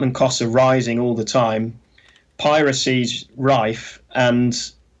development costs are rising all the time, piracy's rife,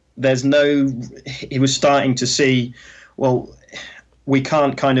 and he was starting to see, well, we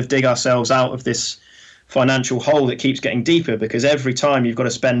can't kind of dig ourselves out of this financial hole that keeps getting deeper, because every time you've got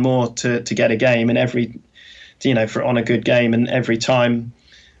to spend more to get a game, and on a good game, and every time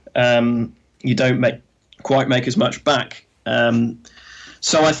you don't quite make as much back.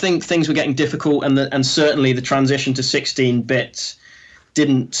 So I think things were getting difficult, and certainly the transition to 16-bit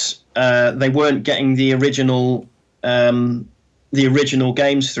they weren't getting the original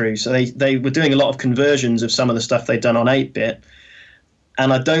games through. So they were doing a lot of conversions of some of the stuff they'd done on 8-bit.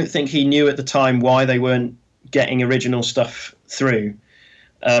 And I don't think he knew at the time why they weren't getting original stuff through.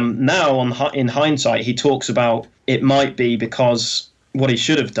 Now, in hindsight, he talks about it might be because what he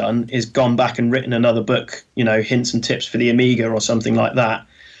should have done is gone back and written another book, hints and tips for the Amiga or something like that,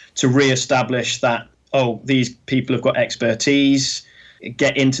 to re-establish that, these people have got expertise,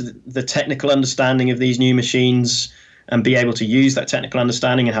 get into the technical understanding of these new machines and be able to use that technical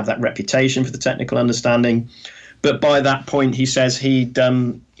understanding and have that reputation for the technical understanding. But by that point, he says he'd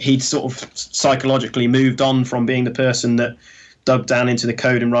sort of psychologically moved on from being the person that dug down into the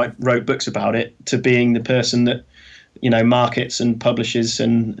code and wrote books about it, to being the person that, markets and publishes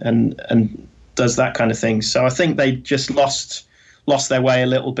and does that kind of thing. So I think they just lost their way a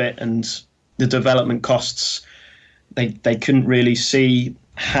little bit, and the development costs, they couldn't really see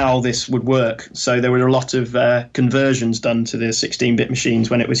how this would work. So there were a lot of conversions done to the 16-bit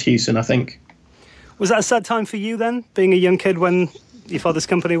machines when it was Hewson, I think. Was that a sad time for you then, being a young kid when your father's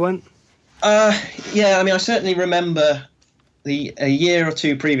company went? Yeah, I certainly remember a year or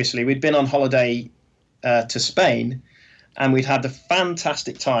two previously, we'd been on holiday to Spain, and we'd had a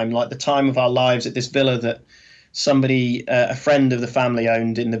fantastic time, like the time of our lives, at this villa that somebody, a friend of the family,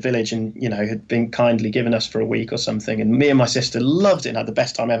 owned in the village, and had been kindly given us for a week or something. And me and my sister loved it and had the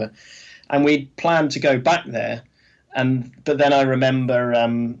best time ever. And we'd planned to go back there, but then I remember,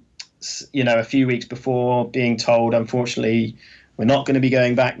 a few weeks before being told, unfortunately, we're not going to be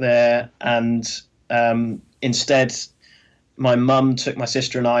going back there. And instead, my mum took my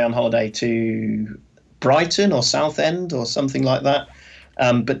sister and I on holiday to Brighton or Southend or something like that.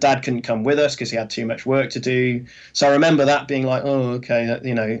 But Dad couldn't come with us because he had too much work to do. So I remember that being like, oh, okay,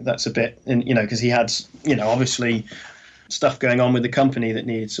 that's a bit, because he had, obviously stuff going on with the company that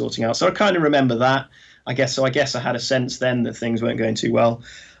needed sorting out. So I kind of remember that, I guess. So I guess I had a sense then that things weren't going too well.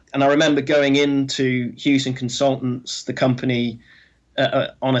 And I remember going into Hewson Consultants, the company,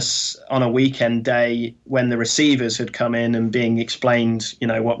 on a weekend day when the receivers had come in and being explained,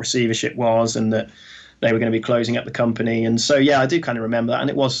 what receivership was, and that they were going to be closing up the company. And so, yeah, I do kind of remember that. And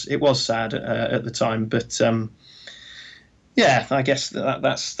it was sad at the time. But, yeah, I guess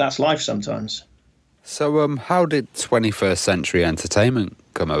that's life sometimes. So how did 21st Century Entertainment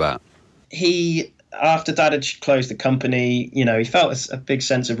come about? After Dad had closed the company, he felt a big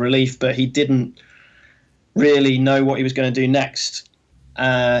sense of relief, but he didn't really know what he was going to do next.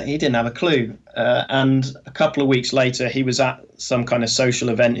 He didn't have a clue. And a couple of weeks later, he was at some kind of social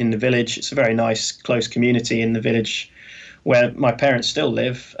event in the village. It's a very nice, close community in the village where my parents still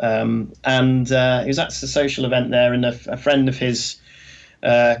live. And he was at the social event there, and a friend of his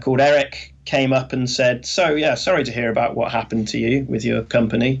called Eric came up and said, "So, yeah, sorry to hear about what happened to you with your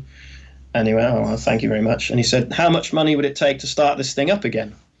company." And he went, "Oh, well, thank you very much." And he said, "How much money would it take to start this thing up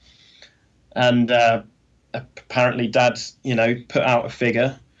again?" And apparently Dad, put out a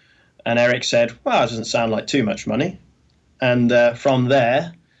figure, and Eric said, "Well, it doesn't sound like too much money." And from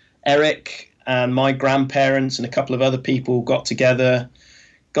there, Eric and my grandparents and a couple of other people got together,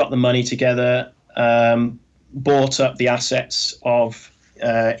 got the money together, bought up the assets of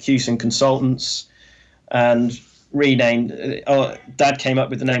Hewson Consultants, and renamed. Dad came up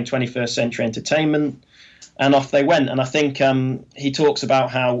with the name 21st Century Entertainment, and off they went. And I think he talks about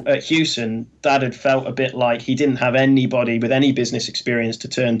how at Hewson, Dad had felt a bit like he didn't have anybody with any business experience to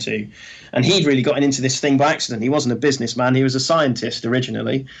turn to. And he'd really gotten into this thing by accident. He wasn't a businessman. He was a scientist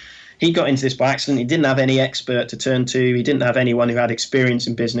originally. He got into this by accident. He didn't have any expert to turn to. He didn't have anyone who had experience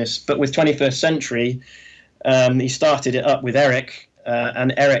in business. But with 21st Century, he started it up with Eric.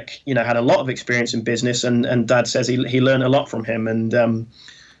 And Eric, had a lot of experience in business. And Dad says he learned a lot from him. And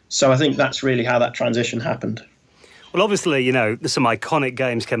so I think that's really how that transition happened. Well, obviously, some iconic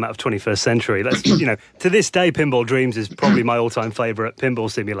games came out of 21st Century. Let's, to this day, Pinball Dreams is probably my all-time favourite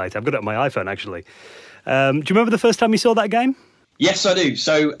pinball simulator. I've got it on my iPhone, actually. Do you remember the first time you saw that game? Yes, I do.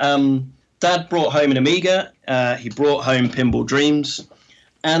 So Dad brought home an Amiga. He brought home Pinball Dreams.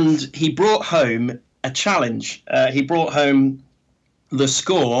 And he brought home a challenge. He brought home the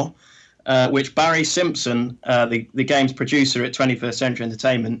score, which Barry Simpson, the game's producer at 21st Century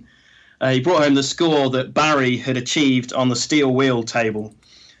Entertainment, he brought home the score that Barry had achieved on the steel wheel table.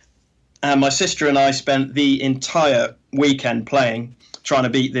 And my sister and I spent the entire weekend playing, trying to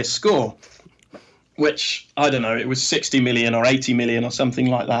beat this score, which, I don't know, it was 60 million or 80 million or something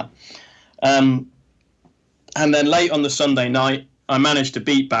like that. And then late on the Sunday night, I managed to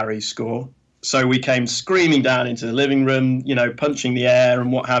beat Barry's score. So we came screaming down into the living room, punching the air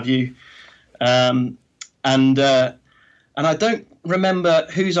and what have you. And I don't remember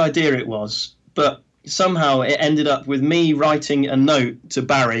whose idea it was, but somehow it ended up with me writing a note to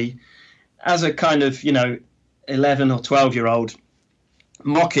Barry as a kind of, 11 or 12-year-old,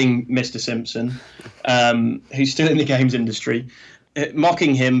 mocking Mr. Simpson, who's still in the games industry,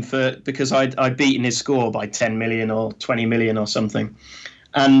 mocking him because I'd beaten his score by 10 million or 20 million or something.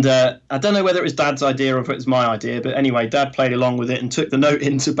 And I don't know whether it was Dad's idea or if it was my idea, but anyway, Dad played along with it and took the note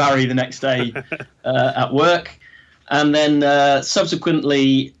into Barry the next day at work. And then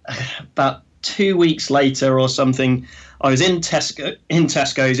subsequently, about 2 weeks later or something, I was in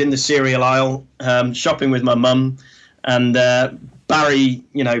Tesco's in the cereal aisle, shopping with my mum, and Barry,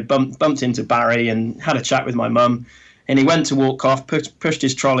 bumped into Barry and had a chat with my mum. And he went to walk off, pushed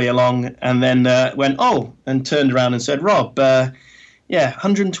his trolley along, and then went, and turned around and said, Rob,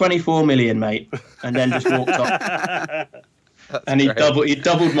 124 million, mate, and then just walked off. And he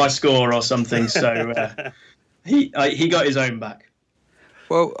doubled my score or something. So he got his own back.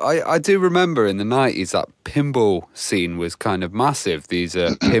 Well, I do remember in the 90s that pinball scene was kind of massive. These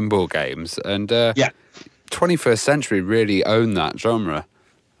pinball games, and 21st Century really owned that genre,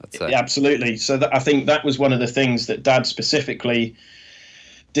 I'd say. Absolutely. So I think that was one of the things that Dad specifically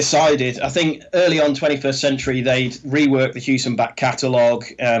decided. I think early on 21st Century, they'd reworked the Hewson back catalogue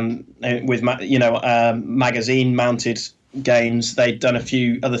with magazine-mounted games. They'd done a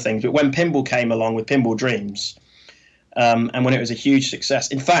few other things. But when pinball came along with Pinball Dreams, and when it was a huge success,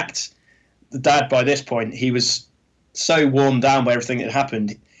 in fact, the Dad, by this point, he was so worn down by everything that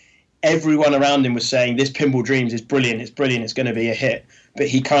happened. Everyone around him was saying, this Pinball Dreams is brilliant, it's going to be a hit. But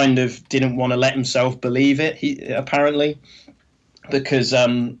he kind of didn't want to let himself believe it, apparently. Because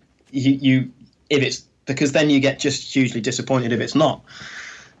because then you get just hugely disappointed if it's not.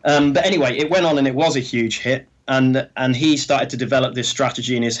 But anyway, it went on and it was a huge hit, and he started to develop this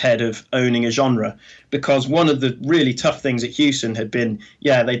strategy in his head of owning a genre. Because one of the really tough things at Hewson had been,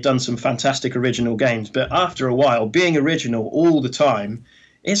 they'd done some fantastic original games, but after a while, being original all the time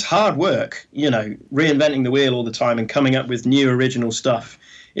is hard work. Reinventing the wheel all the time and coming up with new original stuff.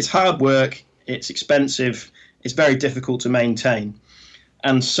 It's hard work. It's expensive. It's very difficult to maintain.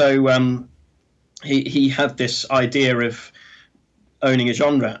 And so he had this idea of owning a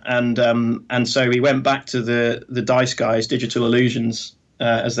genre. And so he went back to the Dice guys, Digital Illusions,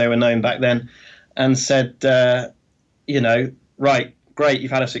 as they were known back then, and said, right, great,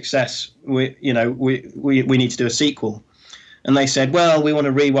 you've had a success. We need to do a sequel. And they said, well, we want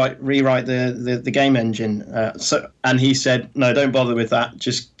to rewrite the game engine. And he said, no, don't bother with that.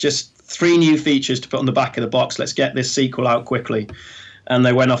 Just 3 new features to put on the back of the box. Let's get this sequel out quickly. And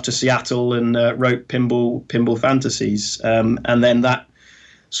they went off to Seattle and wrote Pinball Fantasies. And then that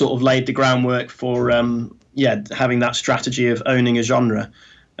sort of laid the groundwork for having that strategy of owning a genre.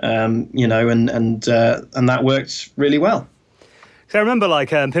 And that worked really well. So I remember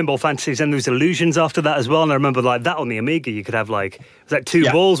Pinball Fantasies, and there was Illusions after that as well. And I remember that on the Amiga, you could have was that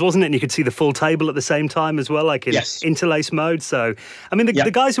 2 balls, wasn't it? And you could see the full table at the same time as well, in interlace mode. So, I mean, the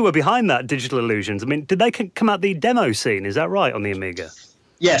guys who were behind that Digital Illusions, I mean, did they come out the demo scene? Is that right, on the Amiga?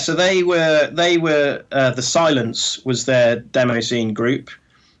 Yeah, so they were the Silence was their demo scene group.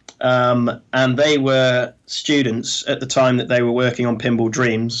 And they were students at the time that they were working on Pinball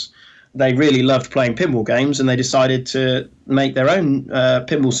Dreams. they really loved playing pinball games, and they decided to make their own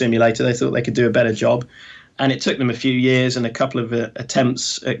pinball simulator. They thought they could do a better job, and it took them a few years and a couple of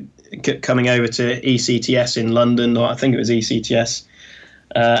attempts at coming over to ECTS in London, or I think it was ECTS,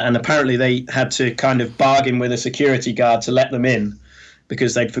 and apparently they had to kind of bargain with a security guard to let them in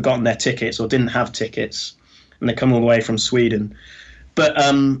because they'd forgotten their tickets or didn't have tickets, and they come all the way from Sweden. But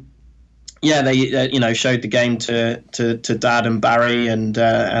yeah, they showed the game to Dad and Barry, and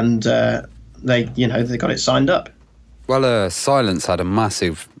they got it signed up. Well, Silence had a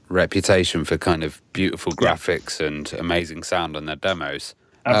massive reputation for kind of beautiful graphics and amazing sound on their demos.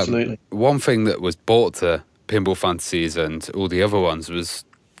 Absolutely. One thing that was brought to Pinball Fantasies and all the other ones was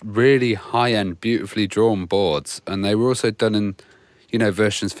really high-end, beautifully drawn boards, and they were also done in,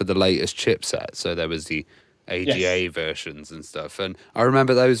 versions for the latest chipset. So there was the AGA versions and stuff, and I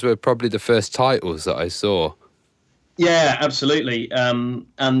remember those were probably the first titles that I saw. Yeah, absolutely. And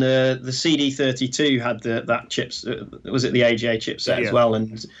the CD32 had that chips. Was it the AGA chipset as well?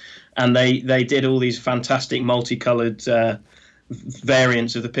 And they did all these fantastic multicolored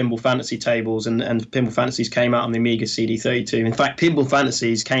variants of the Pinball Fantasy tables, and Pinball Fantasies came out on the Amiga CD32. In fact, Pinball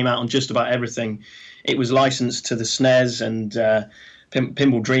Fantasies came out on just about everything. It was licensed to the SNES, and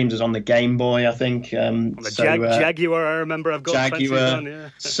Pinball Dreams was on the Game Boy, I think. Jaguar, I remember. I've got Jaguar. On, yeah.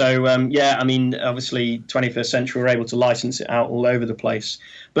 So, I mean, obviously, 21st Century were able to license it out all over the place.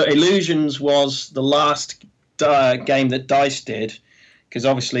 But Illusions was the last game that DICE did, because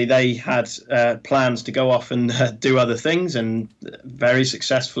obviously they had plans to go off and do other things, and very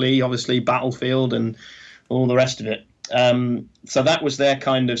successfully, obviously, Battlefield and all the rest of it. So that was their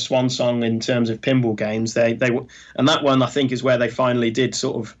kind of swan song in terms of pinball games. And that one, I think, is where they finally did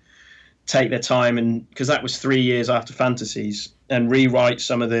sort of take their time, and because that was 3 years after Fantasies, and rewrite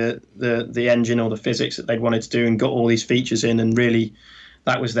some of the engine or the physics that they'd wanted to do, and got all these features in, and really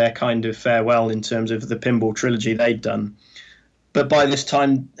that was their kind of farewell in terms of the pinball trilogy they'd done. But by this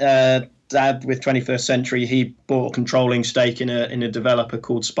time, Dad, with 21st Century, he bought a controlling stake in a developer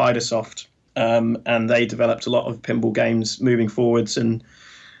called Spidersoft. And they developed a lot of pinball games moving forwards, and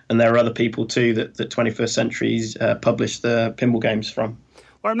there are other people too that 21st Century's published the pinball games from.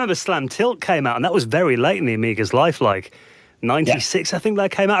 Well, I remember Slam Tilt came out, and that was very late in the Amiga's life, like 96, I think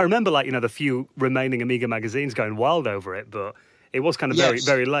that came out. I remember, the few remaining Amiga magazines going wild over it, but it was kind of very,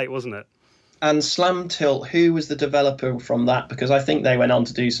 very late, wasn't it? And Slam Tilt, who was the developer from that? Because I think they went on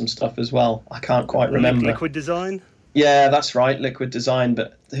to do some stuff as well. I can't quite remember. Liquid Design? Yeah, that's right, Liquid Design.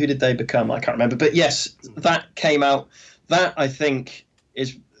 But who did they become? I can't remember. But yes, that came out. That, I think,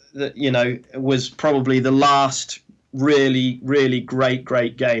 was probably the last really, really great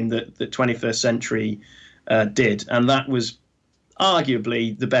game that 21st Century did. And that was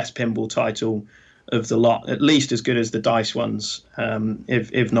arguably the best pinball title of the lot, at least as good as the DICE ones,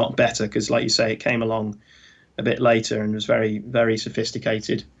 if not better, because, like you say, it came along a bit later and was very, very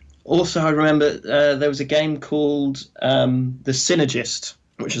sophisticated. Also, I remember there was a game called The Synergist,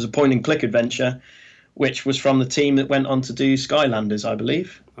 which was a point-and-click adventure, which was from the team that went on to do Skylanders, I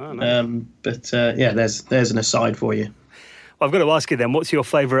believe. Oh, nice. There's an aside for you. Well, I've got to ask you then, what's your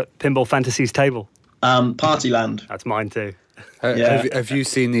favourite Pinball Fantasies table? Partyland. That's mine too. Have you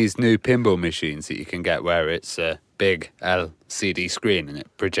seen these new pinball machines that you can get where it's a big LCD screen and it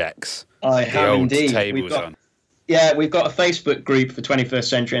projects the old tables on? Yeah, we've got a Facebook group for 21st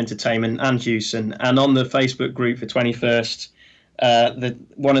Century Entertainment and Hewson, and on the Facebook group for 21st,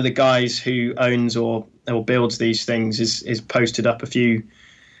 one of the guys who owns or builds these things is posted up a few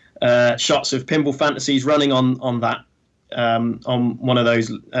shots of Pinball Fantasies running on that on one of those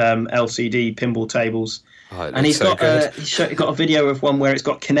LCD pinball tables. Oh, and he's got a video of one where it's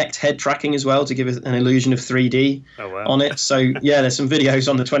got Kinect head tracking as well to give an illusion of 3D on it. So yeah, there's some videos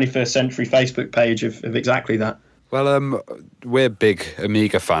on the 21st Century Facebook page of exactly that. Well, we're big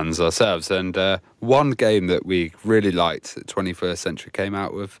Amiga fans ourselves, and one game that we really liked that 21st Century came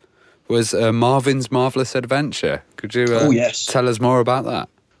out with was Marvin's Marvelous Adventure. Could you tell us more about that?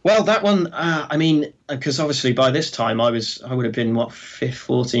 Well, that one, I mean, because obviously by this time I would have been,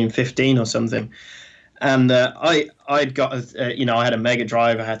 14, 15 or something. And I'd got, I had a Mega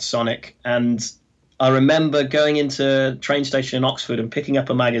Drive, I had Sonic, and I remember going into train station in Oxford and picking up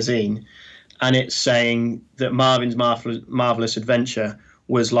a magazine, and it's saying that Marvin's Marvelous Adventure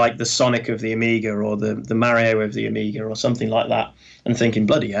was like the Sonic of the Amiga or the Mario of the Amiga or something like that, and thinking,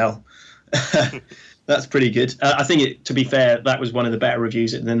 bloody hell, that's pretty good. I think, to be fair, that was one of the better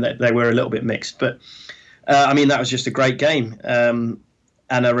reviews, and then they were a little bit mixed. But, I mean, that was just a great game.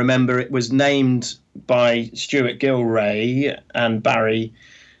 And I remember it was named by Stuart Gilray and Barry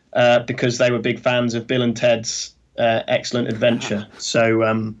because they were big fans of Bill and Ted's Excellent Adventure.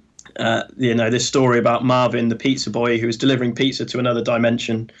 So, This story about Marvin, the pizza boy who was delivering pizza to another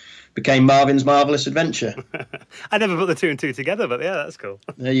dimension, became Marvin's Marvelous Adventure. I never put the two and two together, but yeah, that's cool.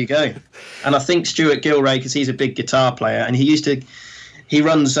 There you go. And I think Stuart Gilray, because he's a big guitar player, and he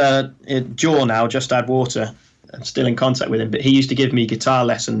runs Jaw now, Just Add Water. I'm still in contact with him, but he used to give me guitar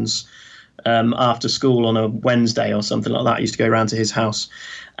lessons after school on a Wednesday or something like that. I used to go around to his house,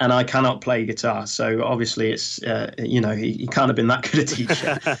 and I cannot play guitar, so obviously it's he can't have been that good a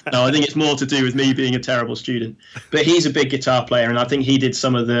teacher. No, I think it's more to do with me being a terrible student. But he's a big guitar player, and I think he did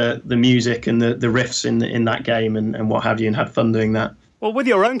some of the music and the riffs in that game and what have you, and had fun doing that. Well, with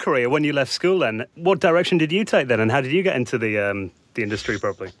your own career, when you left school, then what direction did you take then, and how did you get into the industry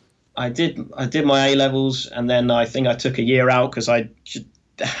properly? I did my A levels, and then I think I took a year out because I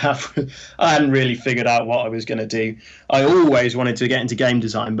hadn't really figured out what I was going to do. I always wanted to get into game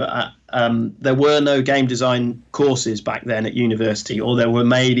design, but there were no game design courses back then at university, or there were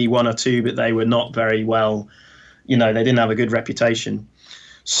maybe one or two, but they were not very well, they didn't have a good reputation.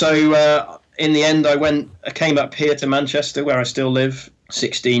 So in the end, I came up here to Manchester, where I still live,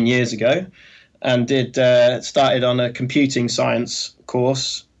 16 years ago, and started on a computing science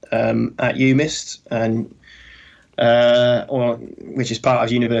course at UMIST, and which is part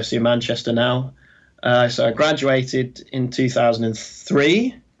of University of Manchester now. So I graduated in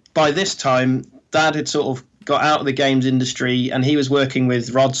 2003. By this time, Dad had sort of got out of the games industry, and he was working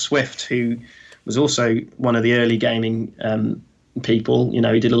with Rod Swift, who was also one of the early gaming people.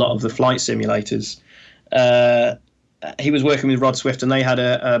 He did a lot of the flight simulators. He was working with Rod Swift, and they had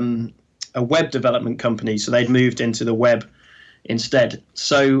a web development company, so they'd moved into the web instead.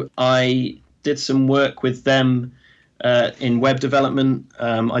 So I did some work with them in web development.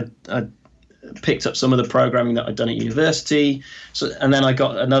 I picked up some of the programming that I'd done at university. And then I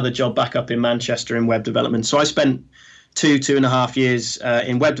got another job back up in Manchester in web development. So I spent 2.5 years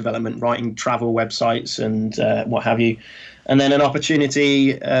in web development, writing travel websites and what have you. And then an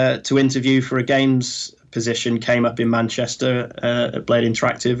opportunity to interview for a games position came up in Manchester at Blade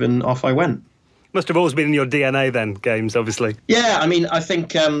Interactive, and off I went. Must have always been in your DNA then, games, obviously. Yeah, I mean, I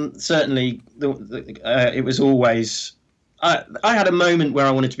think certainly it was always... I had a moment where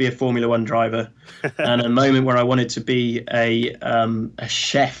I wanted to be a Formula One driver and a moment where I wanted to be a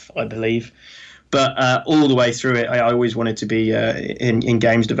chef, I believe. But all the way through it, I always wanted to be in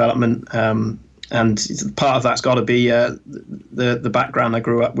games development. And part of that's got to be the background I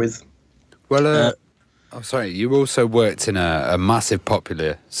grew up with. Well, you also worked in a massive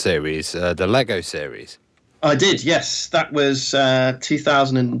popular series, the Lego series. I did, yes. That was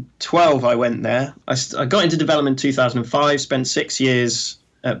 2012 I went there. I got into development in 2005, spent 6 years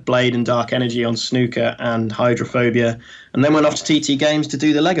at Blade and Dark Energy on snooker and hydrophobia, and then went off to TT Games to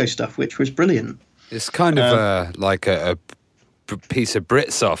do the Lego stuff, which was brilliant. It's kind of like a piece of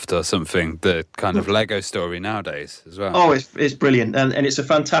Britsoft or something, the kind of Lego story nowadays as well. Oh, it's brilliant, and it's a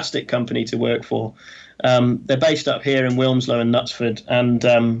fantastic company to work for. They're based up here in Wilmslow and Knutsford,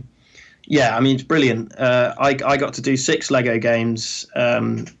 and yeah, I mean, it's brilliant. I got to do 6 Lego games.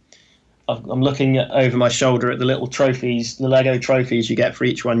 I'm looking over my shoulder at the little trophies, the Lego trophies you get for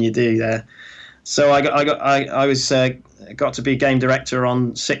each one you do there. So I got to be game director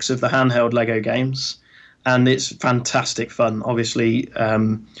on 6 of the handheld Lego games, and it's fantastic fun. Obviously,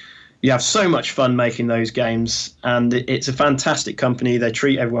 you have so much fun making those games, and it's a fantastic company. They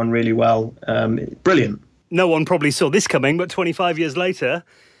treat everyone really well. Brilliant. No one probably saw this coming, but 25 years later,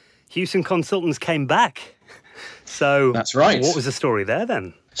 Hewson Consultants came back. So that's right. What was the story there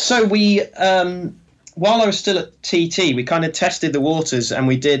then? So we, while I was still at TT, we kind of tested the waters, and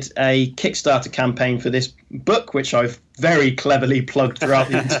we did a Kickstarter campaign for this book, which I've very cleverly plugged throughout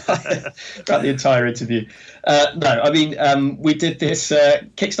the entire interview. We did this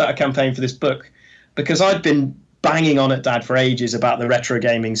Kickstarter campaign for this book because I'd been banging on at Dad for ages about the retro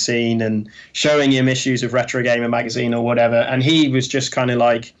gaming scene and showing him issues of Retro Gamer magazine or whatever, and he was just kind of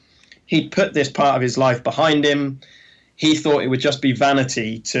like, he'd put this part of his life behind him. He thought it would just be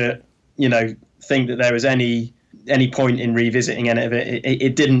vanity to, think that there was any point in revisiting any of it.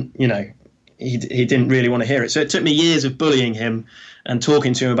 It didn't, he didn't really want to hear it. So it took me years of bullying him and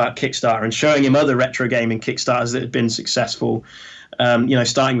talking to him about Kickstarter and showing him other retro gaming Kickstarters that had been successful,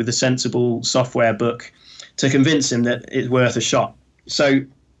 starting with the Sensible software book to convince him that it's worth a shot. So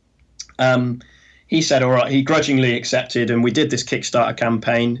he said, all right, he grudgingly accepted, and we did this Kickstarter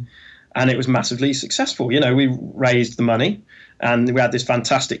campaign. And it was massively successful. We raised the money, and we had this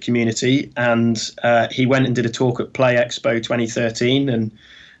fantastic community. And he went and did a talk at Play Expo 2013 and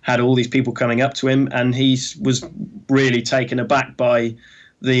had all these people coming up to him. And he was really taken aback by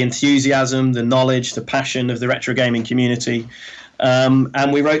the enthusiasm, the knowledge, the passion of the retro gaming community.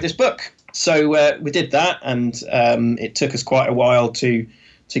 and we wrote this book. So we did that, and it took us quite a while to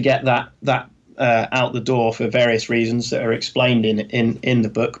get that out the door for various reasons that are explained in the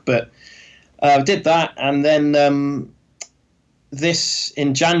book. But did that, and then this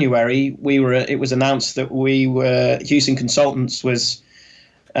in January it was announced that Hewson Consultants was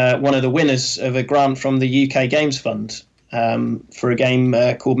one of the winners of a grant from the UK Games Fund for a game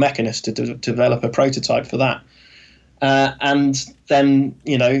called Mechanist to develop a prototype for that. And then,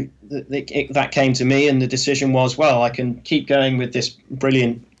 that came to me, and the decision was, well, I can keep going with this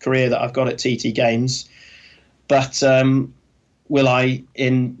brilliant career that I've got at TT Games, but will I,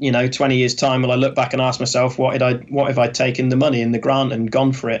 in 20 years' time, will I look back and ask myself, what if I'd taken the money in the grant and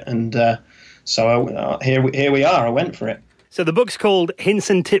gone for it? And so here we are. I went for it. So the book's called Hints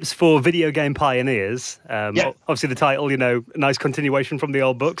and Tips for Video Game Pioneers. Obviously the title, nice continuation from the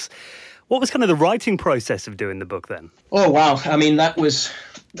old books. What was kind of the writing process of doing the book then? Oh, wow. I mean, that was,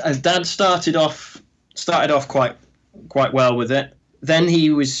 as Dad started off quite well with it. Then he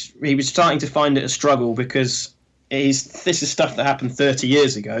was starting to find it a struggle, because this is stuff that happened 30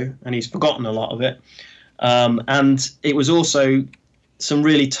 years ago, and he's forgotten a lot of it. And it was also some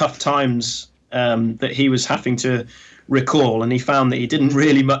really tough times that he was having to recall, and he found that he didn't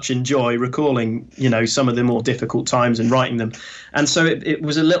really much enjoy recalling, some of the more difficult times and writing them. And so it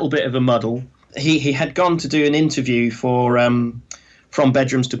was a little bit of a muddle. He had gone to do an interview for From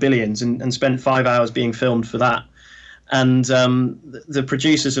Bedrooms to Billions, and spent 5 hours being filmed for that. And the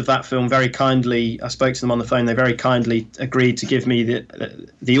producers of that film very kindly, I spoke to them on the phone, they very kindly agreed to give me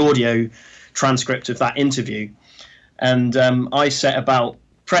the audio transcript of that interview. And I set about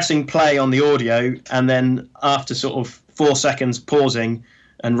pressing play on the audio, and then after sort of 4 seconds pausing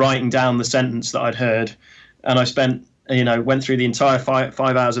and writing down the sentence that I'd heard. And I spent, went through the entire 5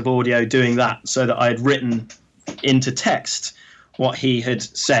 hours of audio doing that, so that I had written into text what he had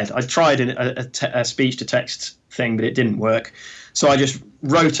said. I tried a speech-to-text thing, but it didn't work. So I just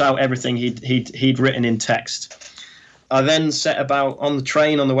wrote out everything he'd written in text. I then set about on the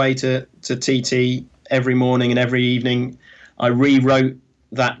train on the way to TT every morning and every evening. I rewrote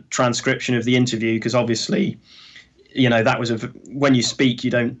that transcription of the interview, because obviously, that was when you speak,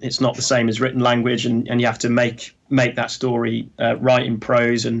 it's not the same as written language, and you have to make that story right in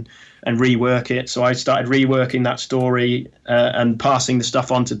prose and rework it. So I started reworking that story and passing the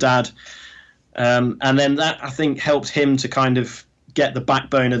stuff on to Dad. And then that, I think, helped him to kind of get the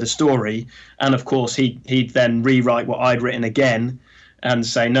backbone of the story. And of course, he'd then rewrite what I'd written again and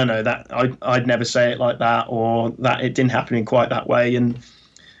say, no, that I'd never say it like that, or that it didn't happen in quite that way. And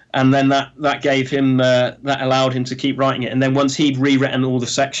then that gave him, that allowed him to keep writing it. And then once he'd rewritten all the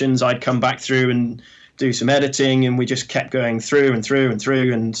sections, I'd come back through and do some editing, and we just kept going through and through and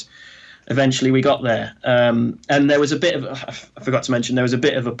through, and eventually we got there. And there was a bit of, I forgot to mention, there was a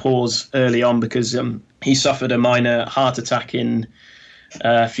bit of a pause early on, because he suffered a minor heart attack in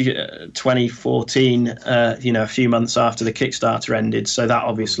 2014, a few months after the Kickstarter ended. So that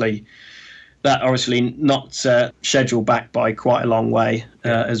obviously not scheduled back by quite a long way,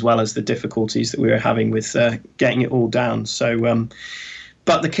 as well as the difficulties that we were having with getting it all down. So,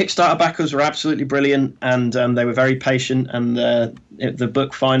 but the Kickstarter backers were absolutely brilliant, and they were very patient, and the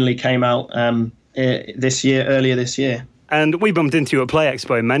book finally came out earlier this year. And we bumped into you at Play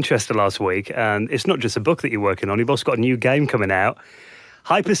Expo in Manchester last week, and it's not just a book that you're working on, you've also got a new game coming out,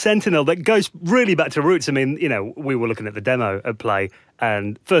 Hyper Sentinel, that goes really back to roots. I mean, we were looking at the demo at Play,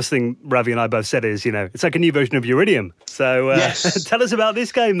 and first thing Ravi and I both said is, it's like a new version of Uridium. So yes. Tell us about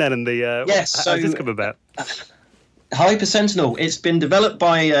this game then, and how's this come about? Hyper Sentinel, it's been developed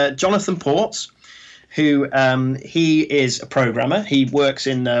by Jonathan Ports, who he is a programmer. He works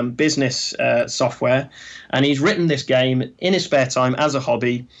in business software, and he's written this game in his spare time as a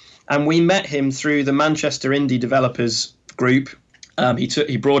hobby. And we met him through the Manchester Indie Developers Group.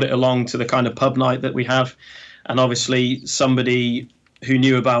 He brought it along to the kind of pub night that we have, and obviously somebody who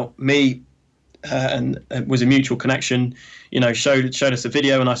knew about me and was a mutual connection, showed us the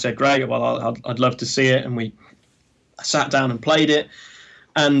video, and I said, great, well, I'd love to see it, and we sat down and played it.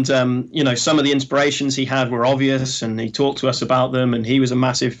 And some of the inspirations he had were obvious, and he talked to us about them, and he was a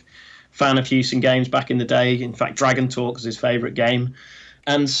massive fan of Hewson games back in the day. In fact, Dragon Talk was his favorite game.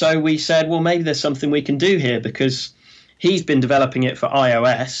 And so we said, well, maybe there's something we can do here, because he's been developing it for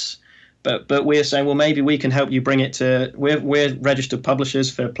iOS, but we're saying, well, maybe we can help you bring it to. We're registered publishers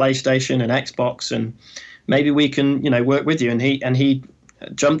for PlayStation and Xbox, and maybe we can, work with you. And he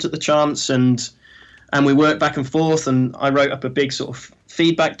jumped at the chance, and we worked back and forth. And I wrote up a big sort of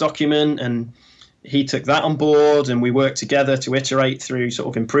feedback document, and he took that on board, and we worked together to iterate through sort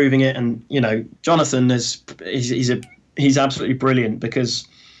of improving it. And Jonathan he's a he's absolutely brilliant because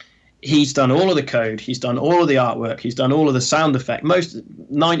he's done all of the code, he's done all of the artwork, he's done all of the sound effect,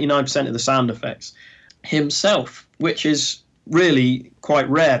 99% of the sound effects himself, which is really quite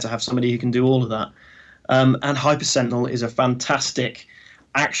rare to have somebody who can do all of that. And Hyper Sentinel is a fantastic,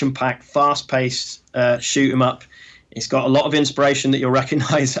 action-packed, fast-paced shoot 'em up. It's got a lot of inspiration that you'll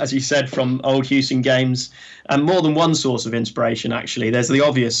recognise, as you said, from old Hewson games, and more than one source of inspiration, actually. There's the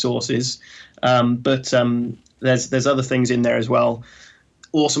obvious sources, but there's other things in there as well.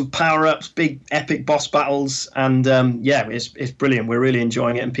 Awesome power-ups, big epic boss battles, and it's brilliant. We're really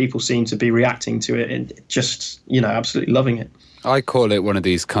enjoying it, and people seem to be reacting to it and just, absolutely loving it. I call it one of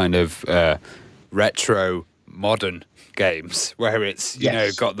these kind of retro modern games where it's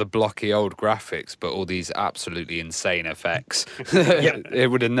got the blocky old graphics but all these absolutely insane effects it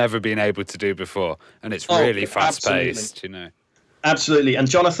would have never been able to do before, and it's really fast-paced. Absolutely. And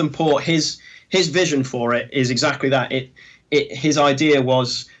Jonathan Port, his vision for it is exactly that. His idea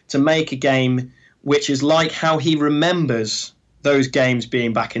was to make a game which is like how he remembers those games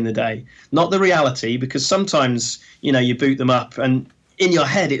being back in the day, not the reality, because sometimes you boot them up and in your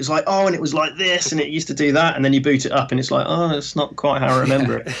head it was like, oh, and it was like this and it used to do that, and then you boot it up and it's like, oh, it's not quite how I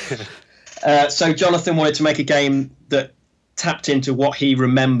remember it. So Jonathan wanted to make a game that tapped into what he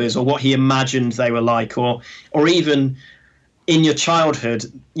remembers or what he imagined they were like, or even in your childhood,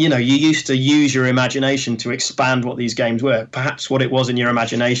 you used to use your imagination to expand what these games were, perhaps what it was in your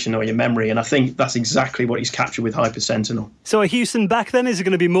imagination or your memory, and I think that's exactly what he's captured with Hyper Sentinel. So are Hewson back then? Is it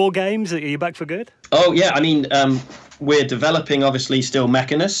going to be more games? Are you back for good? Oh, yeah. I mean, we're developing, obviously, still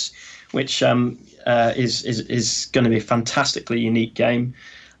Mechanus, which is going to be a fantastically unique game.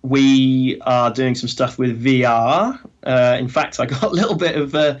 We are doing some stuff with VR. In fact, I got a little bit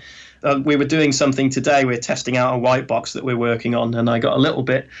of... we were doing something today. We're testing out a white box that we're working on, and I got a little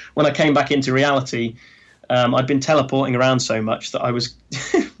bit... When I came back into reality, I'd been teleporting around so much that I was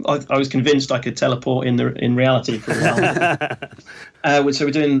I was convinced I could teleport in reality for a while. So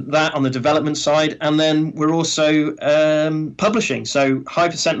we're doing that on the development side, and then we're also publishing. So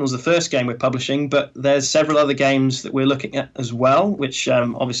Hyper Sentinel is the first game we're publishing, but there's several other games that we're looking at as well, which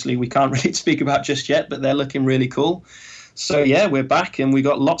obviously we can't really speak about just yet, but they're looking really cool. So yeah, we're back, and we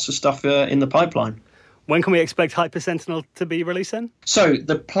got lots of stuff in the pipeline. When can we expect Hyper Sentinel to be released then? So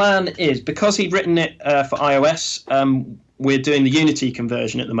the plan is, because he'd written it for iOS, we're doing the Unity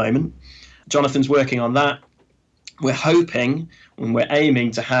conversion at the moment. Jonathan's working on that. We're hoping and we're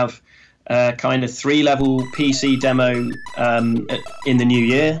aiming to have a kind of 3-level PC demo in the new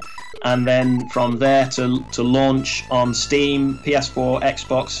year, and then from there to launch on Steam, PS4,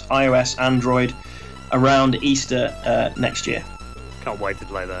 Xbox, iOS, Android around Easter next year. Can't wait to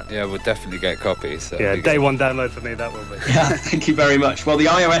play that. Yeah, we'll definitely get copies. So yeah, day one download for me, that will be. Yeah, thank you very much. Well, the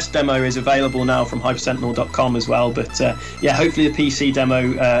iOS demo is available now from hypersentinel.com as well, but hopefully the PC demo,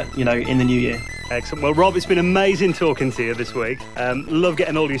 in the new year. Excellent. Well, Rob, it's been amazing talking to you this week. Love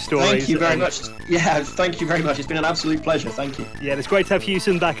getting all your stories. Thank you very much. Yeah, thank you very much. It's been an absolute pleasure. Thank you. Yeah, and it's great to have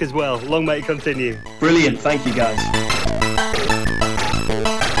Hewson back as well. Long may it continue. Brilliant. Thank you, guys.